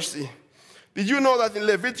obtained mercy. Did you know that in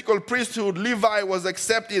Levitical priesthood, Levi was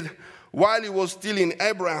accepted while he was still in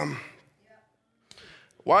Abraham?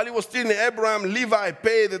 While he was still in Abraham, Levi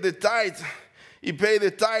paid the tithe. He paid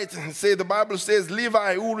the tithe. The Bible says,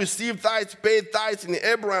 Levi, who received tithes, paid tithes in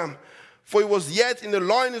Abraham, for he was yet in the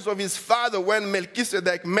loins of his father when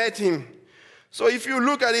Melchizedek met him. So if you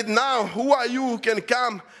look at it now, who are you who can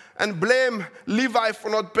come and blame Levi for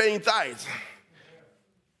not paying tithes?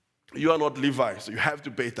 You are not Levi, so you have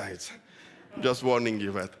to pay tithes. Just warning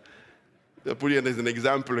you that. I'll put it as an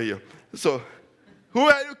example here. So, who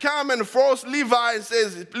are you come and force Levi and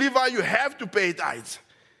says, Levi, you have to pay tithes?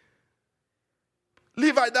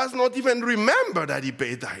 Levi does not even remember that he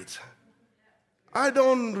paid tithes. I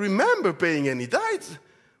don't remember paying any tithes.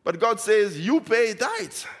 But God says, you pay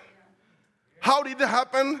tithes. How did it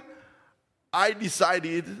happen? I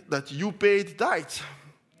decided that you paid tithes.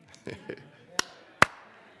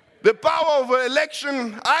 The power of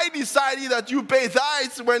election, I decided that you pay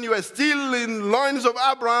tithes when you are still in loins of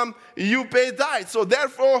Abraham, you pay tithes. So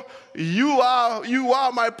therefore, you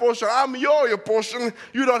are my portion. I'm your portion.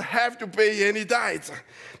 You don't have to pay any tithes.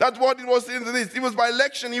 That's what it was in this. It was by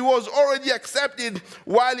election. He was already accepted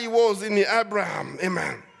while he was in Abraham.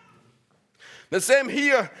 Amen. The same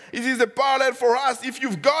here, it is a parallel for us. If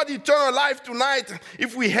you've got eternal life tonight,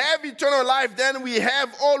 if we have eternal life, then we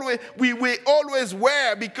always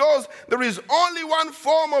were, because there is only one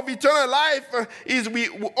form of eternal life, is we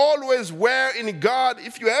always were in God.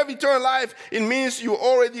 If you have eternal life, it means you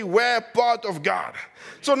already were part of God.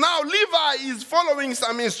 So now Levi is following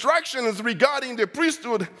some instructions regarding the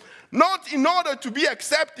priesthood. Not in order to be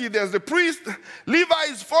accepted as a priest. Levi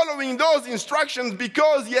is following those instructions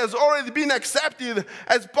because he has already been accepted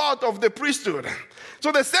as part of the priesthood.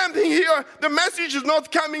 So the same thing here, the message is not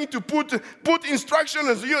coming to put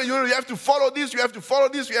instructions, you have to follow this, you have to follow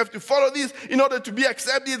this, you have to follow this in order to be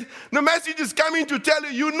accepted. The message is coming to tell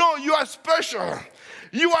you, you are special.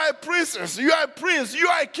 You are a princess, you are a prince, you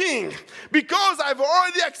are a king. Because I've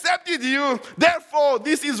already accepted you, therefore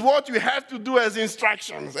this is what you have to do as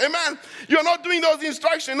instructions. Amen? You're not doing those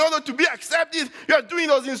instructions in order to be accepted. You are doing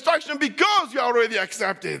those instructions because you are already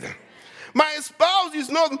accepted. My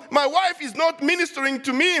wife is not ministering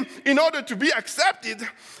to me in order to be accepted.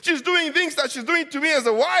 She's doing things that she's doing to me as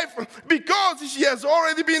a wife because she has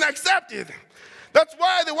already been accepted. That's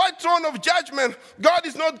why the white throne of judgment, God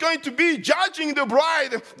is not going to be judging the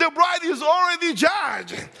bride. The bride is already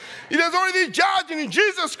judged. It has already judged in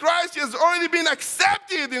Jesus Christ. He has already been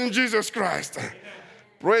accepted in Jesus Christ.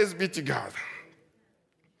 Praise be to God.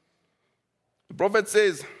 The prophet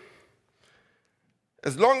says,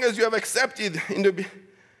 as long as you have accepted in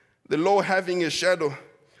the law having a shadow,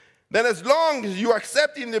 then as long as you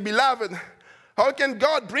accept in the beloved, how can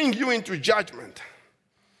God bring you into judgment?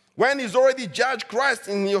 When he's already judged Christ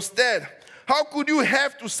in your stead, how could you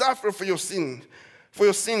have to suffer for your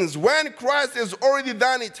sins? When Christ has already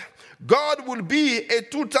done it, God will be a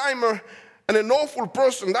two-timer and an awful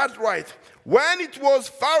person. That's right. When it was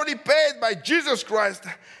thoroughly paid by Jesus Christ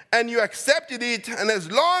and you accepted it, and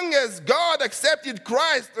as long as God accepted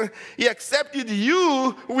Christ, he accepted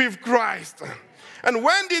you with Christ. And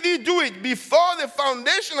when did he do it? Before the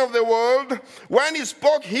foundation of the world, when he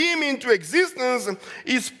spoke him into existence,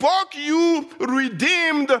 he spoke you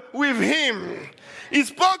redeemed with him. He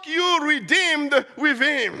spoke you redeemed with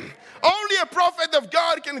him. Only a prophet of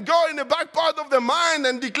God can go in the back part of the mind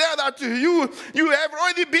and declare that to you. You have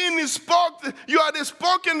already been spoken. You are the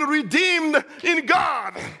spoken redeemed in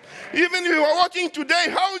God. Even if you are watching today,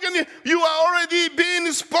 how can you are already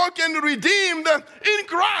being spoken redeemed in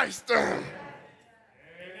Christ?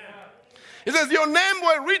 It says, your name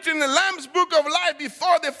were written in the Lamb's book of life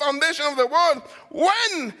before the foundation of the world.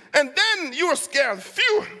 When? And then you were scared.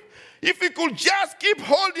 Phew. If we could just keep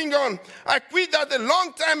holding on. I quit that a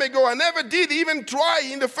long time ago. I never did even try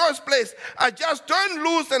in the first place. I just turned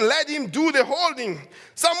loose and let him do the holding.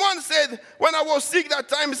 Someone said, when I was sick that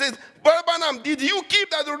time, he said, Brother Branham, did you keep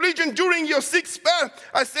that religion during your sick spell?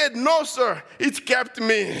 I said, no, sir. It kept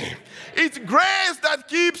me. It's grace that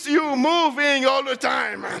keeps you moving all the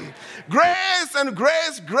time. Grace and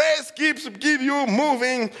grace keeps you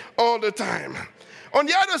moving all the time. On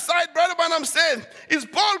the other side, Brother Branham said, is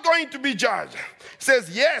Paul going to be judged? He says,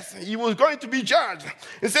 yes, he was going to be judged.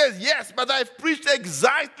 He says, yes, but I've preached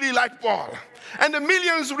exactly like Paul. And the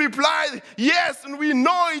millions replied, yes, and we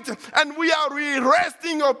know it, and we are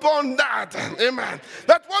resting upon that. Amen.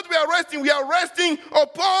 That's what we are resting. We are resting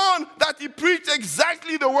upon that he preached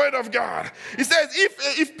exactly the word of God. He says,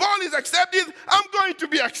 if Paul is accepted, I'm going to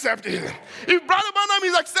be accepted. If Brother Branham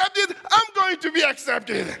is accepted, I'm going to be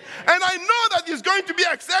accepted. And I know that he's going to be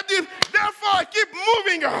accepted, therefore I keep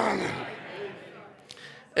moving on.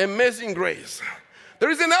 Amazing grace. There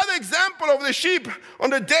is another example of the sheep on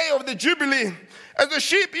the day of the Jubilee. As the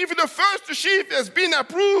sheep, if the first sheep has been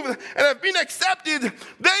approved and have been accepted,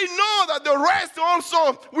 they know that the rest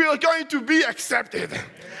also will going to be accepted.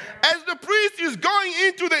 As the priest is going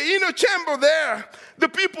into the inner chamber there, the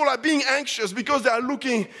people are being anxious because they are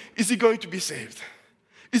looking, is he going to be saved?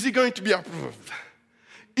 Is he going to be approved?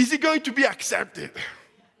 Is he going to be accepted?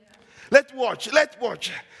 Let's watch.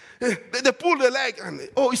 They pull the leg and,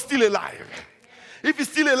 he's still alive. If he's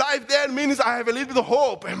still alive, that means I have a little bit of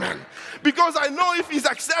hope, amen. Because I know if he's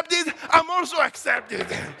accepted, I'm also accepted.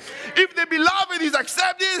 If the beloved is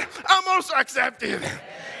accepted, I'm also accepted.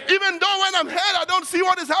 Even though when I'm here, I don't see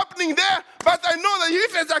what is happening there, but I know that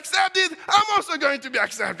if he's accepted, I'm also going to be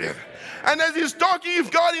accepted. And as he's talking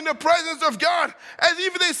with God in the presence of God, as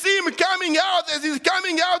if they see him coming out, as he's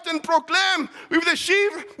coming out and proclaim with the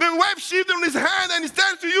sheaf, the wave sheaf in his hand, and he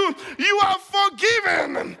says to you, you are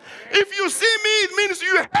forgiven. If you see me, it means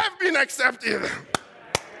you have been accepted.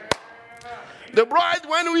 The bride,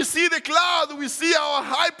 when we see the cloud, we see our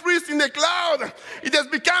high priest in the cloud. It has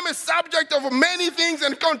become a subject of many things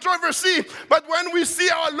and controversy. But when we see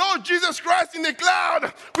our Lord Jesus Christ in the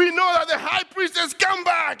cloud, we know that the high priest has come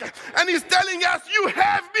back and he's telling us, you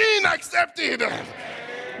have been accepted.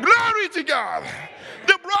 Glory to God.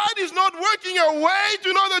 The bride is not working her way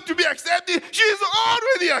in order to be accepted. She is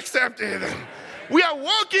already accepted. We are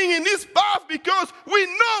walking in this path because we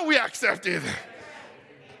know we are accepted.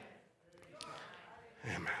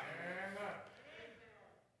 Amen.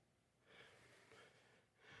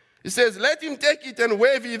 It says, let him take it and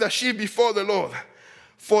wave it the sheep before the Lord.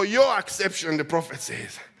 For your acception, the prophet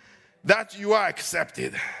says, that you are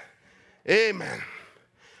accepted. Amen.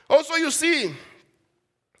 Also, you see,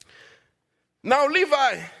 now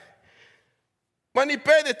Levi, when he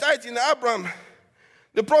paid the tithe in Abraham,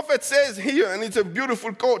 the prophet says here, and it's a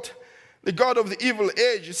beautiful quote, the God of the evil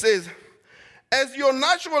age, he says, as your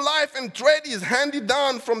natural life and trade is handed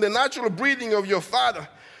down from the natural breeding of your father,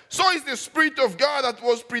 so is the Spirit of God that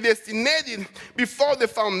was predestinated before the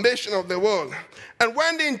foundation of the world. And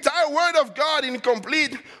when the entire Word of God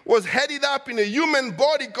incomplete was headed up in a human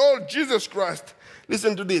body called Jesus Christ,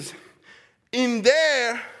 listen to this. In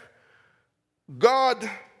there, God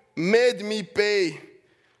made me pay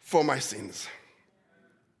for my sins.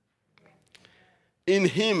 In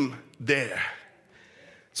him there.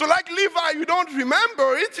 So like Levi, you don't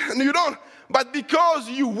remember it, and you don't, but because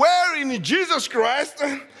you were in Jesus Christ,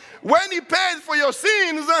 when he paid for your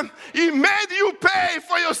sins, he made you pay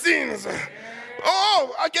for your sins.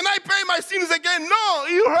 Oh, can I pay my sins again? No,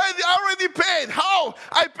 you already paid. How?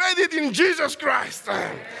 I paid it in Jesus Christ.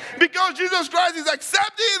 Because Jesus Christ is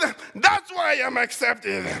accepted, that's why I'm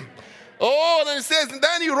accepted. Oh, then it says,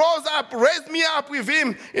 then he rose up, raised me up with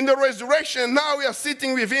him in the resurrection. Now we are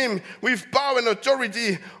sitting with him with power and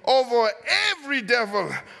authority over every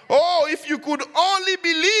devil. Oh, if you could only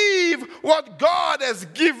believe what God has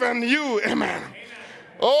given you. Amen.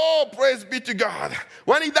 Oh, praise be to God.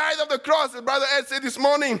 When he died on the cross, as Brother Ed said this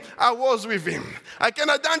morning, I was with him. I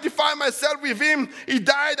can identify myself with him. He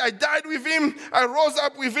died, I died with him. I rose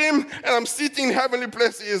up with him, and I'm sitting in heavenly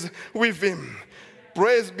places with him.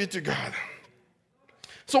 Praise be to God.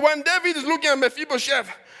 So when David is looking at Mephibosheth,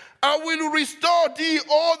 I will restore thee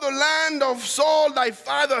all the land of Saul thy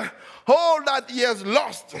father, all that he has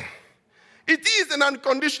lost. It is an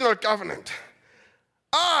unconditional covenant.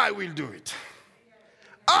 I will do it.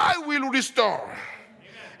 I will restore.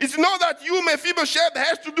 It's not that you, Mephibosheth,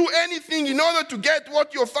 has to do anything in order to get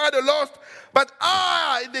what your father lost, but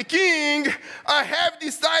I, the king, I have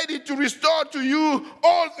decided to restore to you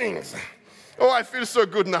all things. Oh, I feel so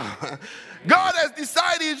good now. God has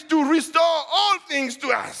decided to restore all things to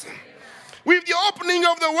us. With the opening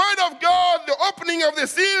of the Word of God, the opening of the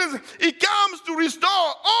seals, it comes to restore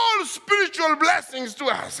all spiritual blessings to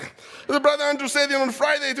us. The Brother Andrew said on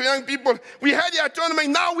Friday to young people, we had the atonement,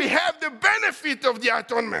 now we have the benefit of the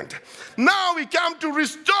atonement. Now we come to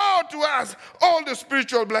restore to us all the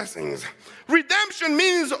spiritual blessings. Redemption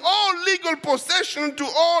means all legal possession to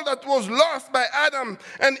all that was lost by Adam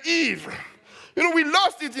and Eve. You know, we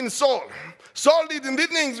lost it in Saul. Saul didn't do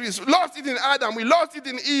things. We lost it in Adam. We lost it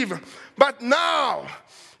in Eve. But now,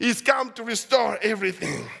 he's come to restore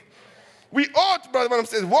everything. We ought, Brother Branham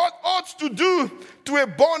says, what ought to do to a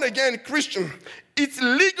born-again Christian? Its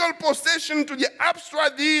legal possession to the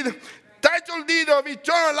abstract deed, title deed of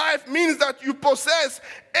eternal life means that you possess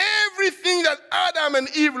everything that Adam and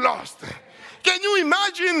Eve lost. Can you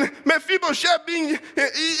imagine Mephibosheth being,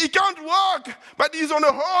 he can't walk, but he's on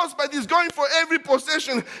a horse, but he's going for every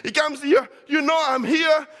possession. He comes here, you know I'm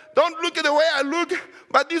here. Don't look at the way I look.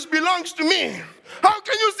 but this belongs to me. How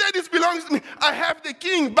can you say this belongs to me? I have the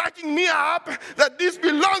king backing me up that this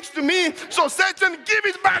belongs to me, so Satan, give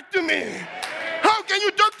it back to me. How can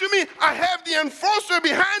you talk to me? I have the enforcer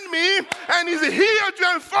behind me, and he's here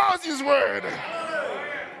to enforce his word.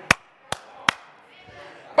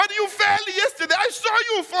 But you failed yesterday. I saw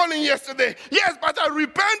you falling yesterday. Yes, but I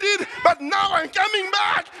repented, but now I'm coming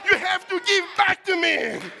back. You have to give back to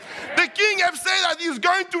me. The king has said that he's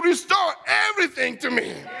going to restore everything to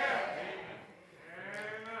me.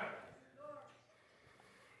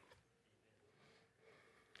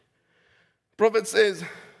 Prophet says,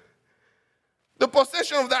 the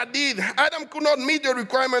possession of that deed, Adam could not meet the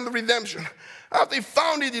requirement of redemption. After he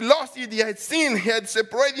found it, he lost it, he had sinned, he had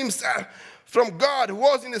separated himself from God who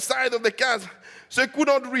was in the side of the chasm. So he could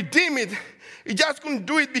not redeem it. He just couldn't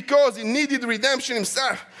do it because he needed redemption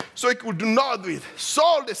himself. So he could not do it.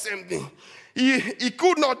 Saul, the same thing. He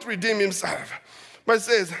could not redeem himself. But it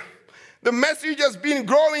says, the message has been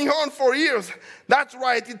growing on for years. That's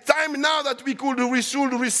right. It's time now that we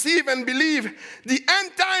should receive and believe. The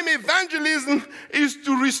end time evangelism is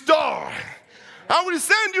to restore. I will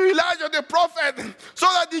send you Elijah the prophet so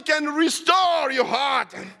that he can restore your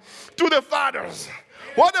heart to the fathers.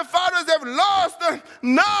 What the fathers have lost,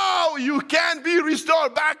 now you can be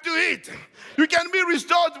restored back to it. You can be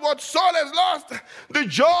restored to what Saul has lost. The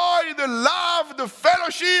joy, the love, the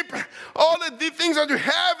fellowship, all the things that you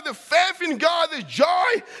have, the faith in God, the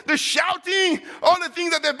joy, the shouting, all the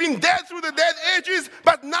things that have been dead through the dead ages,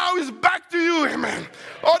 but now is back to you, amen.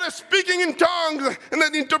 All the speaking in tongues and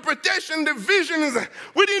the interpretation, the visions.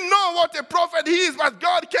 We didn't know what a prophet is, but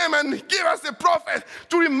God came and gave us a prophet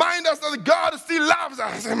to remind us that God still loves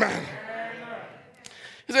us, amen.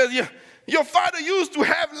 He says, yeah. Your father used to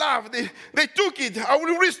have love. They took it. I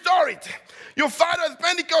will restore it. Your father at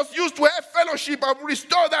Pentecost used to have fellowship. I will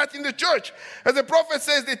restore that in the church. As the prophet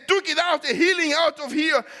says, they took it out, the healing out of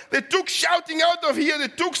here. They took shouting out of here. They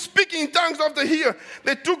took speaking in tongues out of here.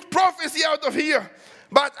 They took prophecy out of here.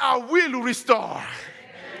 But I will restore.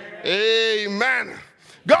 Amen.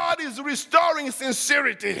 God is restoring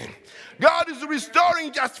sincerity. God is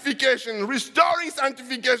restoring justification, restoring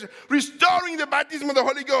sanctification, restoring the baptism of the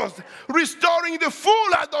Holy Ghost, restoring the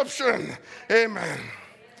full adoption. Amen.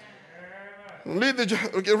 Read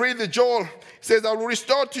the Joel. It says, I will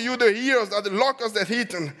restore to you the years that the locust hath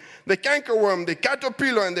eaten, the cankerworm, the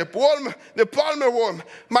caterpillar, and the palmer worm,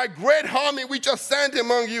 my great army which I sent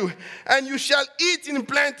among you, and you shall eat in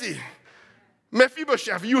plenty.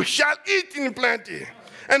 Mephibosheth, you shall eat in plenty.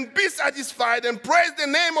 And be satisfied and praise the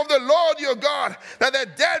name of the Lord your God, that they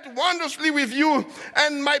dealt wondrously with you,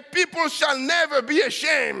 and my people shall never be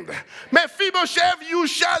ashamed. Mephibosheth, you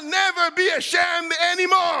shall never be ashamed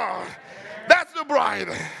anymore. That's the bride.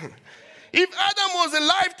 If Adam was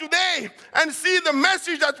alive today and see the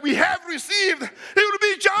message that we have received, he would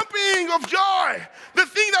be jumping of joy. The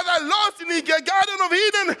thing that I lost in the Garden of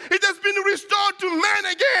Eden, it has been restored to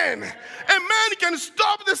man again. A man can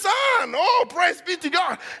stop the sun. Oh, praise be to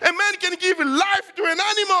God. A man can give life to an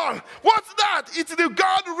animal. What's that? It's the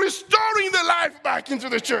God restoring the life back into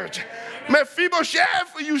the church.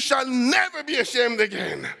 Mephibosheth, you shall never be ashamed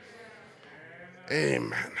again.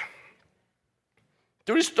 Amen.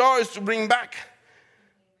 To restore is to bring back.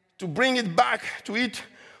 To bring it back to it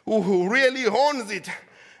who really owns it.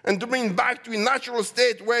 And to bring it back to a natural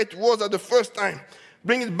state where it was at the first time.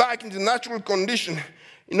 Bring it back into natural condition.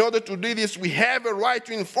 In order to do this, we have a right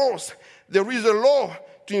to enforce. There is a law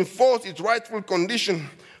to enforce its rightful condition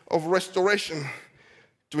of restoration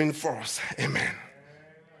to enforce. Amen.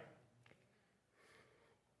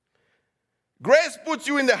 Grace puts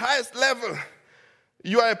you in the highest level.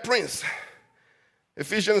 You are a prince.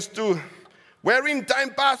 Ephesians 2, wherein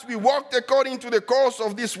time past we walked according to the course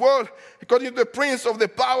of this world, according to the prince of the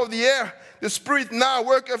power of the air, the spirit now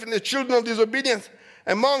worketh in the children of disobedience,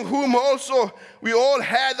 among whom also we all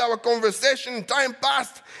had our conversation in time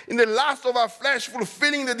past, in the lust of our flesh,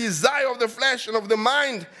 fulfilling the desire of the flesh and of the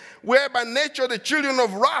mind, where by nature the children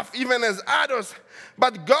of wrath, even as others.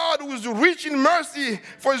 But God, who is rich in mercy,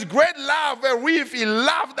 for his great love wherewith he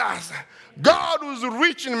loved us. God, who is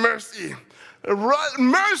rich in mercy.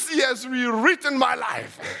 Mercy has rewritten my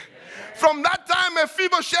life. From that time,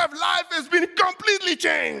 Mephibosheth's life has been completely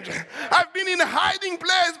changed. I've been in a hiding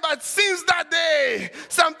place, but since that day,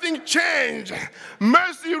 something changed.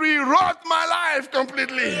 Mercy rewrote my life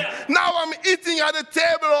completely. Now I'm eating at the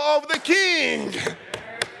table of the king.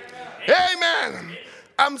 Amen.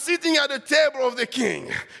 I'm sitting at the table of the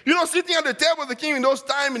king. You know, sitting at the table of the king in those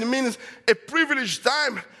times, it means a privileged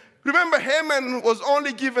time. Remember, Haman was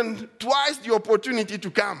only given twice the opportunity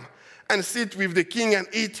to come and sit with the king and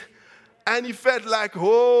eat And he felt like,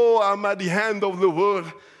 oh, I'm at the end of the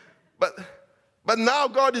world. But now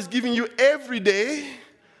God is giving you every day,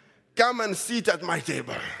 come and sit at my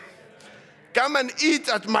table. Come and eat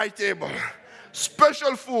at my table.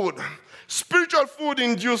 Special food, spiritual food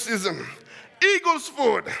in due season, eagle's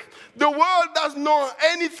food. The world doesn't know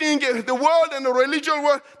anything. The world and the religious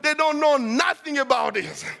world, they don't know nothing about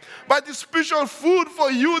this. But it's spiritual food for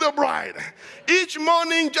you, the bride. Each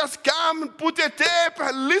morning, just come, put a tape,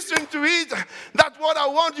 and listen to it. That's what I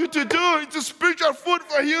want you to do. It's a spiritual food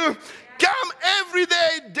for you. Come every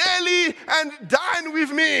day, daily, and dine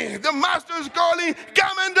with me. The Master is calling.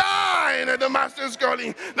 Come and dine. The Master is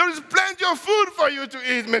calling. There is plenty of food for you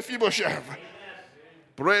to eat, Mephibosheth.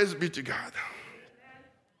 Praise be to God.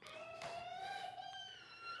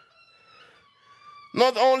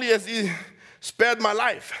 Not only has he spared my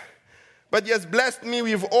life, but he has blessed me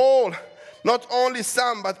with all, not only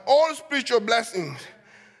some, but all spiritual blessings,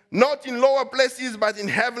 not in lower places, but in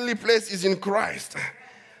heavenly places in Christ.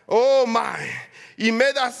 Oh my, he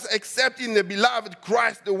made us accept in the beloved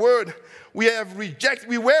Christ the word. We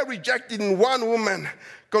were rejected in one woman,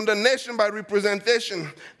 condemnation by representation.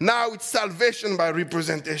 Now it's salvation by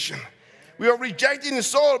representation. We are rejected in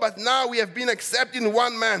soul, but now we have been accepted in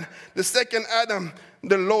one man, the second Adam,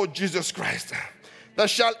 the Lord Jesus Christ. That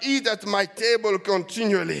shall eat at my table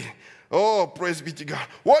continually. Oh, praise be to God.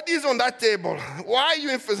 What is on that table? Why you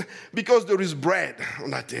emphasize? Because there is bread on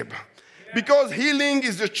that table. Because healing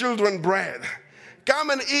is the children's bread. Come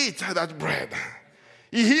and eat that bread.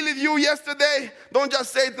 He healed you yesterday. Don't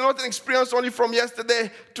just say it's not an experience only from yesterday.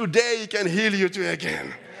 Today he can heal you too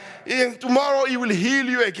again. Tomorrow he will heal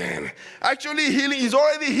you again. Actually, he's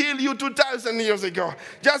already healed you 2,000 years ago.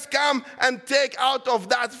 Just come and take out of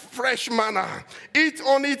that fresh manna. Eat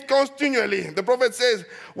on it continually. The prophet says,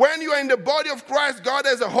 when you are in the body of Christ, God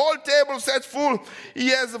has a whole table set full. He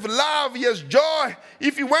has love, he has joy.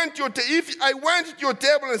 If I went to your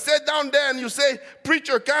table and sat down there and you say,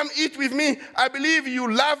 preacher, come eat with me, I believe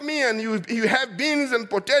you love me, and you have beans and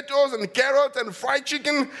potatoes and carrots and fried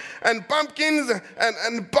chicken and pumpkins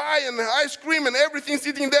and pie and ice cream and everything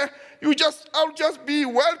sitting there. I'll just be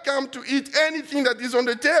welcome to eat anything that is on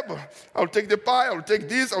the table. I'll take the pie, I'll take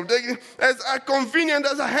this, I'll take it, as convenient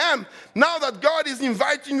as I am. Now that God is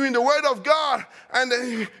inviting you in the Word of God,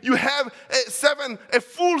 and you have a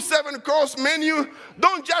full 7-course menu,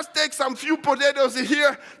 don't just take some few potatoes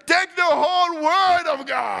here. Take the whole Word of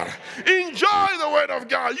God. Enjoy the Word of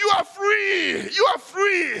God. You are free. You are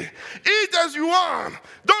free. Eat as you want.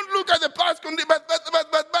 Don't look at the past condition, but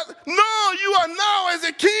no, you are now as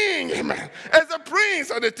a king, amen, as a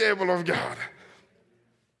prince at the table of God.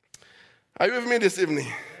 Are you with me this evening?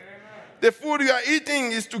 The food you are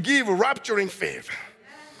eating is to give rapturing faith.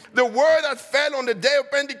 The word that fell on the day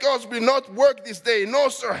of Pentecost will not work this day. No,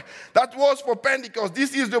 sir. That was for Pentecost.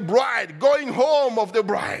 This is the bride, going home of the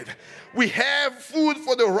bride. We have food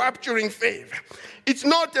for the rapturing faith. It's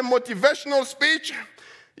not a motivational speech.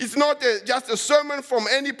 It's not just a sermon from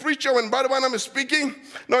any preacher when Brother Branham is speaking.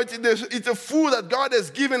 No, it's a food that God has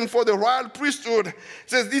given for the royal priesthood. It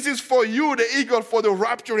says, this is for you, the eagle, for the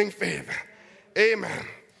rapturing faith. Amen.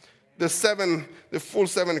 The full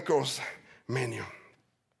 7-course menu.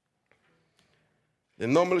 The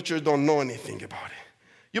normal church don't know anything about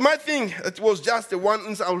it. You might think it was just one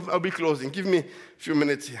instance. I'll be closing. Give me a few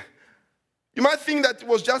minutes here. You might think that it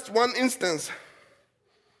was just one instance.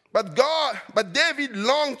 But David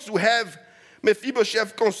longed to have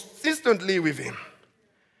Mephibosheth consistently with him.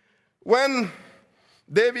 When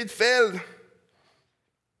David failed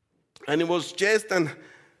and he was chased and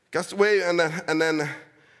cast away,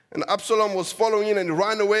 and Absalom was following him and he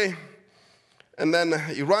ran away. And then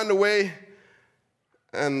he ran away.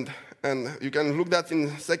 And you can look that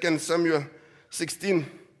in 2 Samuel 16.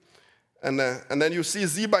 And then you see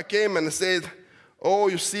Ziba came and said, oh,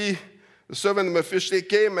 you see, the servant Mephibosheth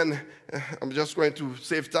came, and I'm just going to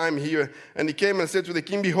save time here. And he came and said to the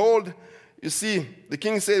king, behold, you see, the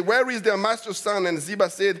king said, where is their master's son? And Ziba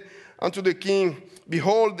said unto the king,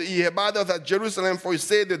 behold, he abideth at Jerusalem, for he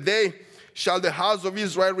said, the day shall the house of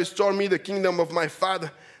Israel restore me the kingdom of my father.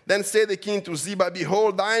 Then said the king to Ziba,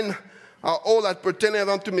 behold, thine are all that pertaineth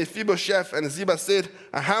unto Mephibosheth. And Ziba said,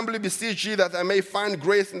 I humbly beseech ye that I may find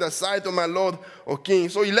grace in the sight of my lord, O king.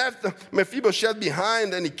 So he left Mephibosheth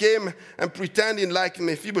behind, and he came and pretending like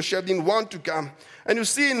Mephibosheth didn't want to come. And you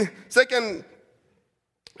see in 2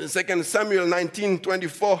 Samuel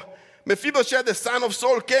 19:24, Mephibosheth, the son of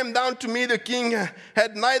Saul, came down to me. The king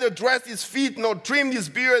had neither dressed his feet, nor trimmed his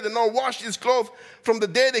beard, nor washed his clothes, from the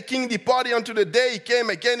day the king departed unto the day he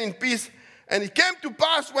came again in peace. And it came to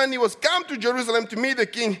pass when he was come to Jerusalem to meet the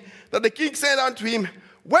king, that the king said unto him,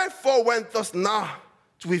 wherefore went thus not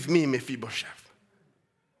with me, Mephibosheth?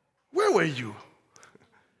 Where were you?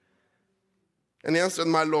 And he answered,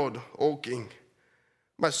 my lord, O king,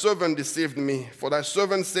 my servant deceived me. For thy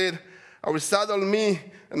servant said, I will saddle me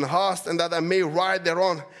an horse, and that I may ride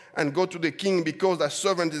thereon and go to the king, because thy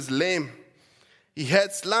servant is lame. He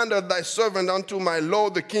had slandered thy servant unto my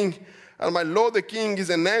lord the king, and my lord the king is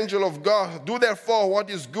an angel of God. Do therefore what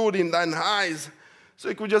is good in thine eyes. So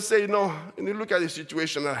he could just say, and you look at the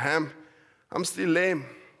situation at hand, I'm still lame.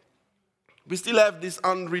 We still have this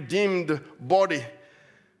unredeemed body.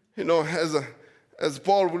 As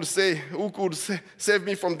Paul would say, who could save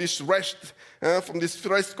me from this rest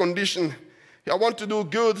condition? I want to do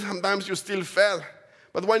good. Sometimes you still fail.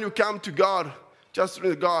 But when you come to God, just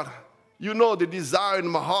with God, you know the desire in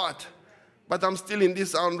my heart. But I'm still in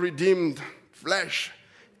this unredeemed flesh.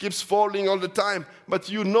 It keeps falling all the time. But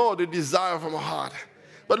you know the desire of my heart.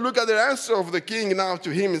 But look at the answer of the king now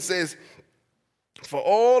to him. It says, for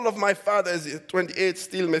all of my fathers, 28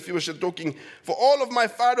 still, Mephibosheth talking, for all of my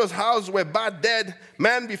father's house were bad dead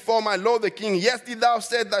men before my lord the king. Yes, did thou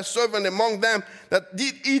set thy servant among them that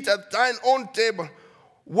did eat at thine own table.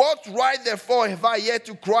 What right therefore have I yet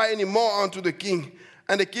to cry any more unto the king?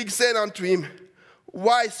 And the king said unto him,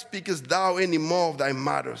 why speakest thou any more of thy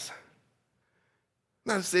matters?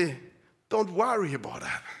 Now I say, don't worry about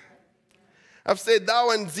that. I've said,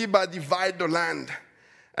 thou and Ziba divide the land.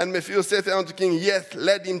 And Mephibosheth said unto the king, yes,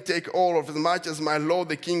 let him take all of as much as my lord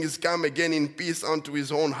the king is come again in peace unto his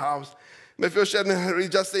own house. Mephibosheth is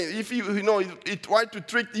just saying, if he tried to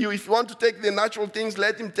trick you, if you want to take the natural things,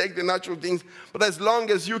 let him take the natural things. But as long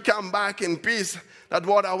as you come back in peace, that's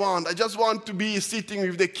what I want. I just want to be sitting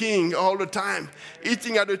with the king all the time,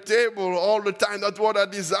 eating at the table all the time. That's what I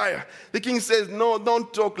desire. The king says, no,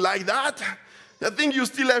 don't talk like that. The thing you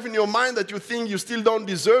still have in your mind that you think you still don't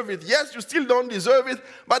deserve it. Yes, you still don't deserve it,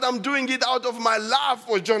 but I'm doing it out of my love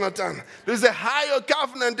for Jonathan. There's a higher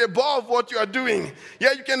covenant above what you are doing.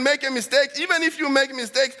 Yeah, you can make a mistake, even if you make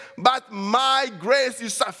mistakes, but my grace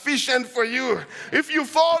is sufficient for you. If you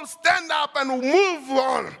fall, stand up and move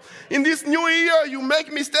on. In this new year, you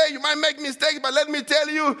make mistakes, you might make mistakes, but let me tell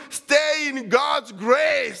you, stay in God's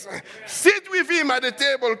grace. Sit with him at the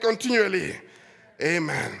table continually.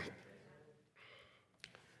 Amen.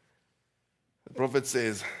 The prophet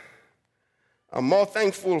says, I'm more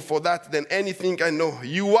thankful for that than anything I know.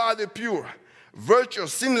 You are the pure,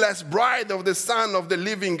 virtuous, sinless bride of the Son of the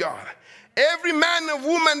living God. Every man and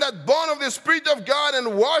woman that born of the Spirit of God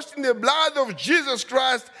and washed in the blood of Jesus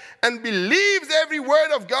Christ and believes every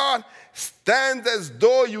word of God stands as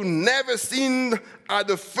though you never sinned at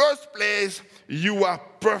the first place. You are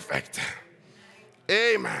perfect.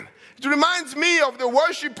 Amen. It reminds me of the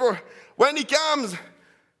worshiper when he comes.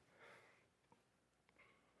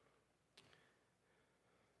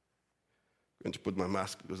 I'm going to put my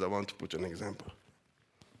mask because I want to put an example.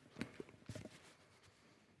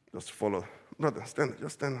 Just follow. Brother, stand.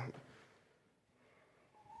 Just stand.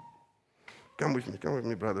 Come with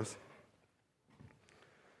me, brothers.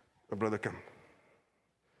 Oh, brother, come.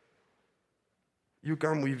 You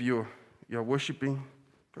come with you're worshiping.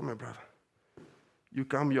 Come here, brother. You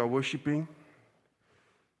come, you're worshiping.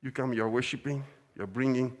 You come, you're worshiping. You're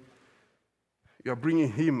bringing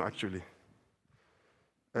him, actually,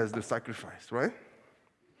 as the sacrifice, right?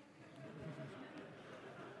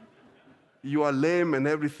 You are lame and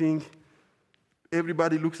everything.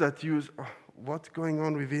 Everybody looks at you, oh, what's going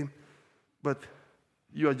on with him? But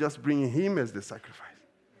you are just bringing him as the sacrifice.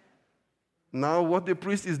 Now what the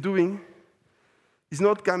priest is doing is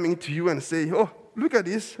not coming to you and saying, oh, look at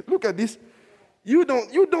this. You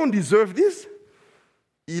don't deserve this.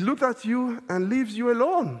 He looked at you and leaves you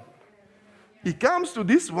alone. He comes to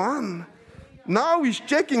this one. Now he's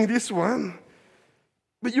checking this one.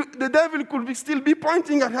 But the devil could still be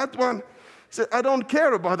pointing at that one. He said, I don't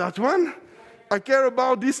care about that one. I care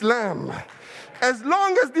about this lamb. As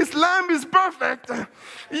long as this lamb is perfect,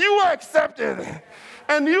 you are accepted.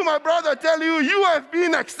 And you, my brother, tell you, you have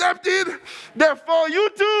been accepted. Therefore, you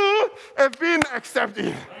too have been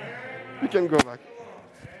accepted. You can go back.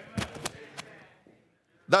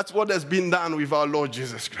 That's what has been done with our Lord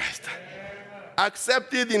Jesus Christ.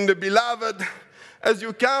 Accepted in the beloved, as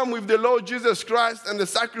you come with the Lord Jesus Christ and the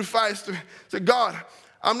sacrifice to say, God,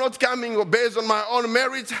 I'm not coming based on my own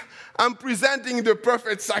merit. I'm presenting the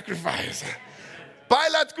perfect sacrifice.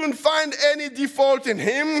 Pilate couldn't find any default in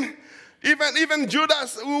him. Even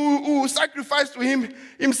Judas, who sacrificed to him,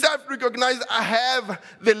 himself recognized, I have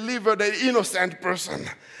delivered an innocent person.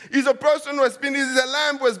 He's a person who is a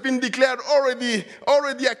lamb who has been declared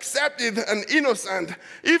already accepted and innocent.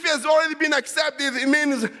 If he has already been accepted, it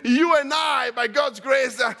means you and I, by God's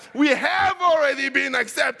grace, we have already been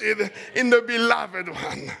accepted in the beloved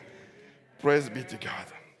one. Praise be to God.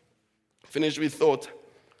 Finish with thought.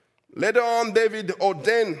 Later on, David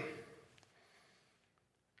ordained,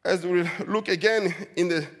 as we look again in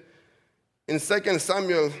 2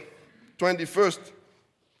 Samuel 21st,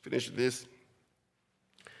 finish this.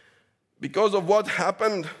 Because of what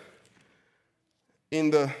happened in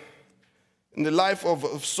the life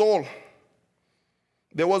of Saul,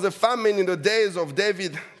 there was a famine in the days of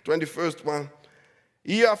David, 21st one,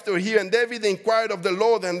 year after year. And David inquired of the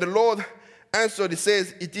Lord, and the Lord answered, he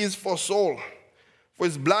says, it is for Saul, for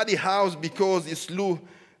his bloody house, because he slew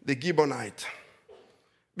the Gibeonite.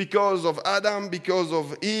 Because of Adam, because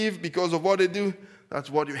of Eve, because of what they do, that's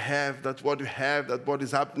what you have, that's what you have, that's what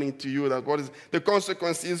is happening to you, that's what is, the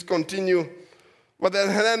consequences continue. But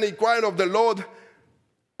then he inquired of the Lord,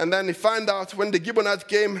 and then he found out when the Gibeonites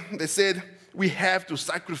came, they said, we have to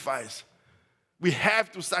sacrifice. We have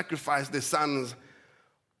to sacrifice the sons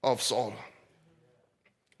of Saul.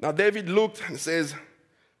 Now David looked and says,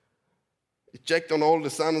 he checked on all the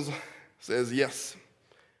sons, says, yes.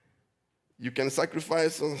 You can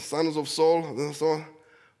sacrifice the sons of Saul,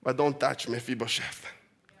 but don't touch Mephibosheth.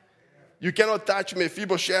 You cannot touch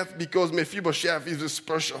Mephibosheth because Mephibosheth is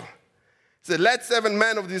special. He said, let 7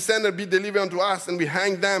 men of the descendant be delivered unto us, and we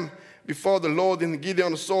hang them before the Lord in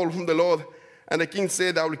Gideon's soul, whom the Lord. And the king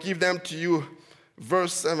said, I will give them to you.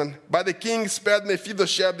 Verse 7. But the king spared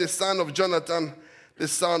Mephibosheth, the son of Jonathan, the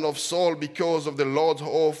son of Saul, because of the Lord's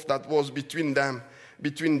oath that was between them,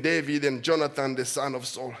 between David and Jonathan, the son of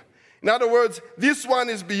Saul. In other words, this one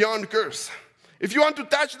is beyond curse. If you want to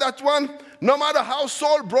touch that one, no matter how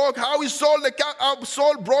Saul broke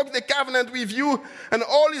the covenant with you, and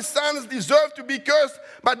all his sons deserve to be cursed,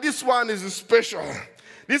 but this one is special.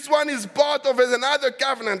 This one is part of another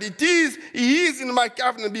covenant. He is in my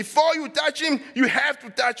covenant. Before you touch him, you have to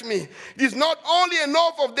touch me. It is not only an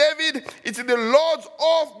oath of David, it's the Lord's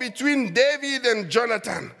oath between David and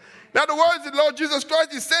Jonathan. In other words, the Lord Jesus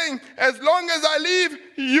Christ is saying, as long as I live,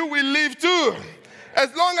 you will live too.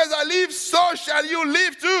 As long as I live, so shall you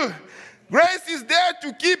live too. Grace is there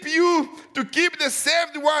to keep you, to keep the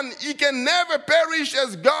saved one. He can never perish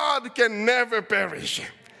as God can never perish.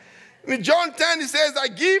 In John 10, he says, I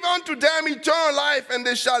give unto them eternal life, and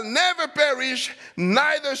they shall never perish,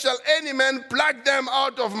 neither shall any man pluck them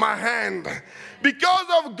out of my hand. Because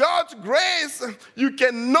of God's grace,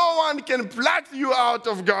 no one can pluck you out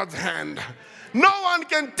of God's hand. No one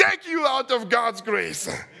can take you out of God's grace.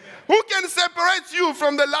 Who can separate you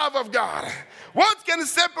from the love of God? What can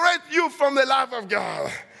separate you from the love of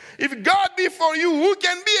God? If God be for you, who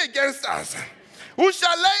can be against us? Who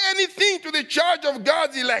shall lay anything to the charge of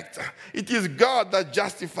God's elect? It is God that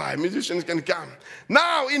justifies. Musicians can come.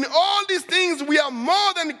 Now, in all these things, we are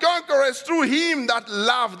more than conquerors through him that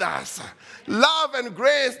loved us. Love and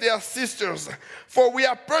grace, they are sisters. For we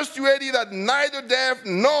are persuaded that neither death,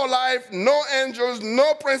 nor life, no angels,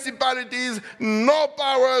 no principalities, no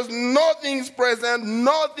powers, no things present,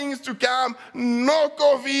 no things to come, no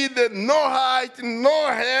COVID, no height,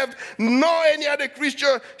 no health, no any other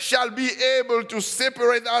creature shall be able to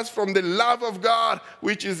separate us from the love of God,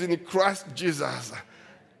 which is in Christ Jesus,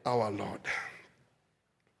 our Lord.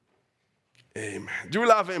 Amen. Do you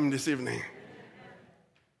love him this evening?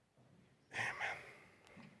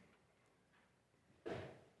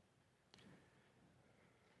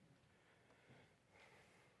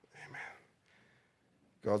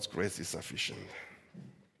 God's grace is sufficient.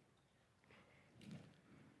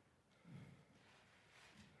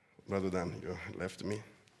 Brother Dan, you left me.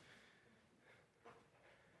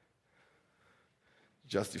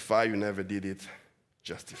 Justify, you never did it.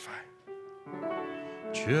 Justify.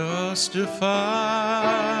 Justified,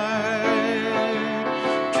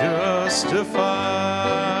 justified.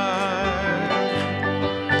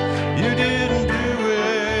 You didn't do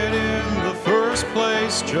it in the first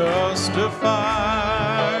place. Justified.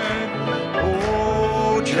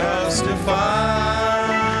 Oh, justified,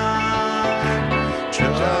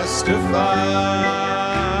 justified.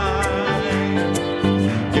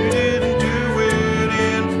 You didn't do it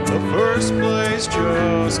in the first place.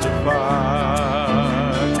 Justified.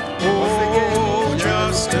 Oh,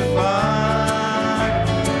 justified.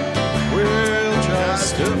 Well,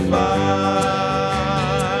 justified.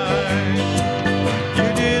 You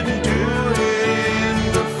didn't do it in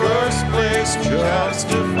the first place.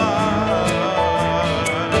 Justified.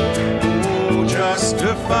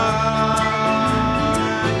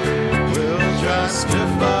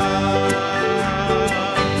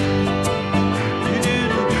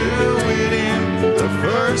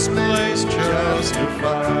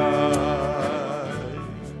 testify.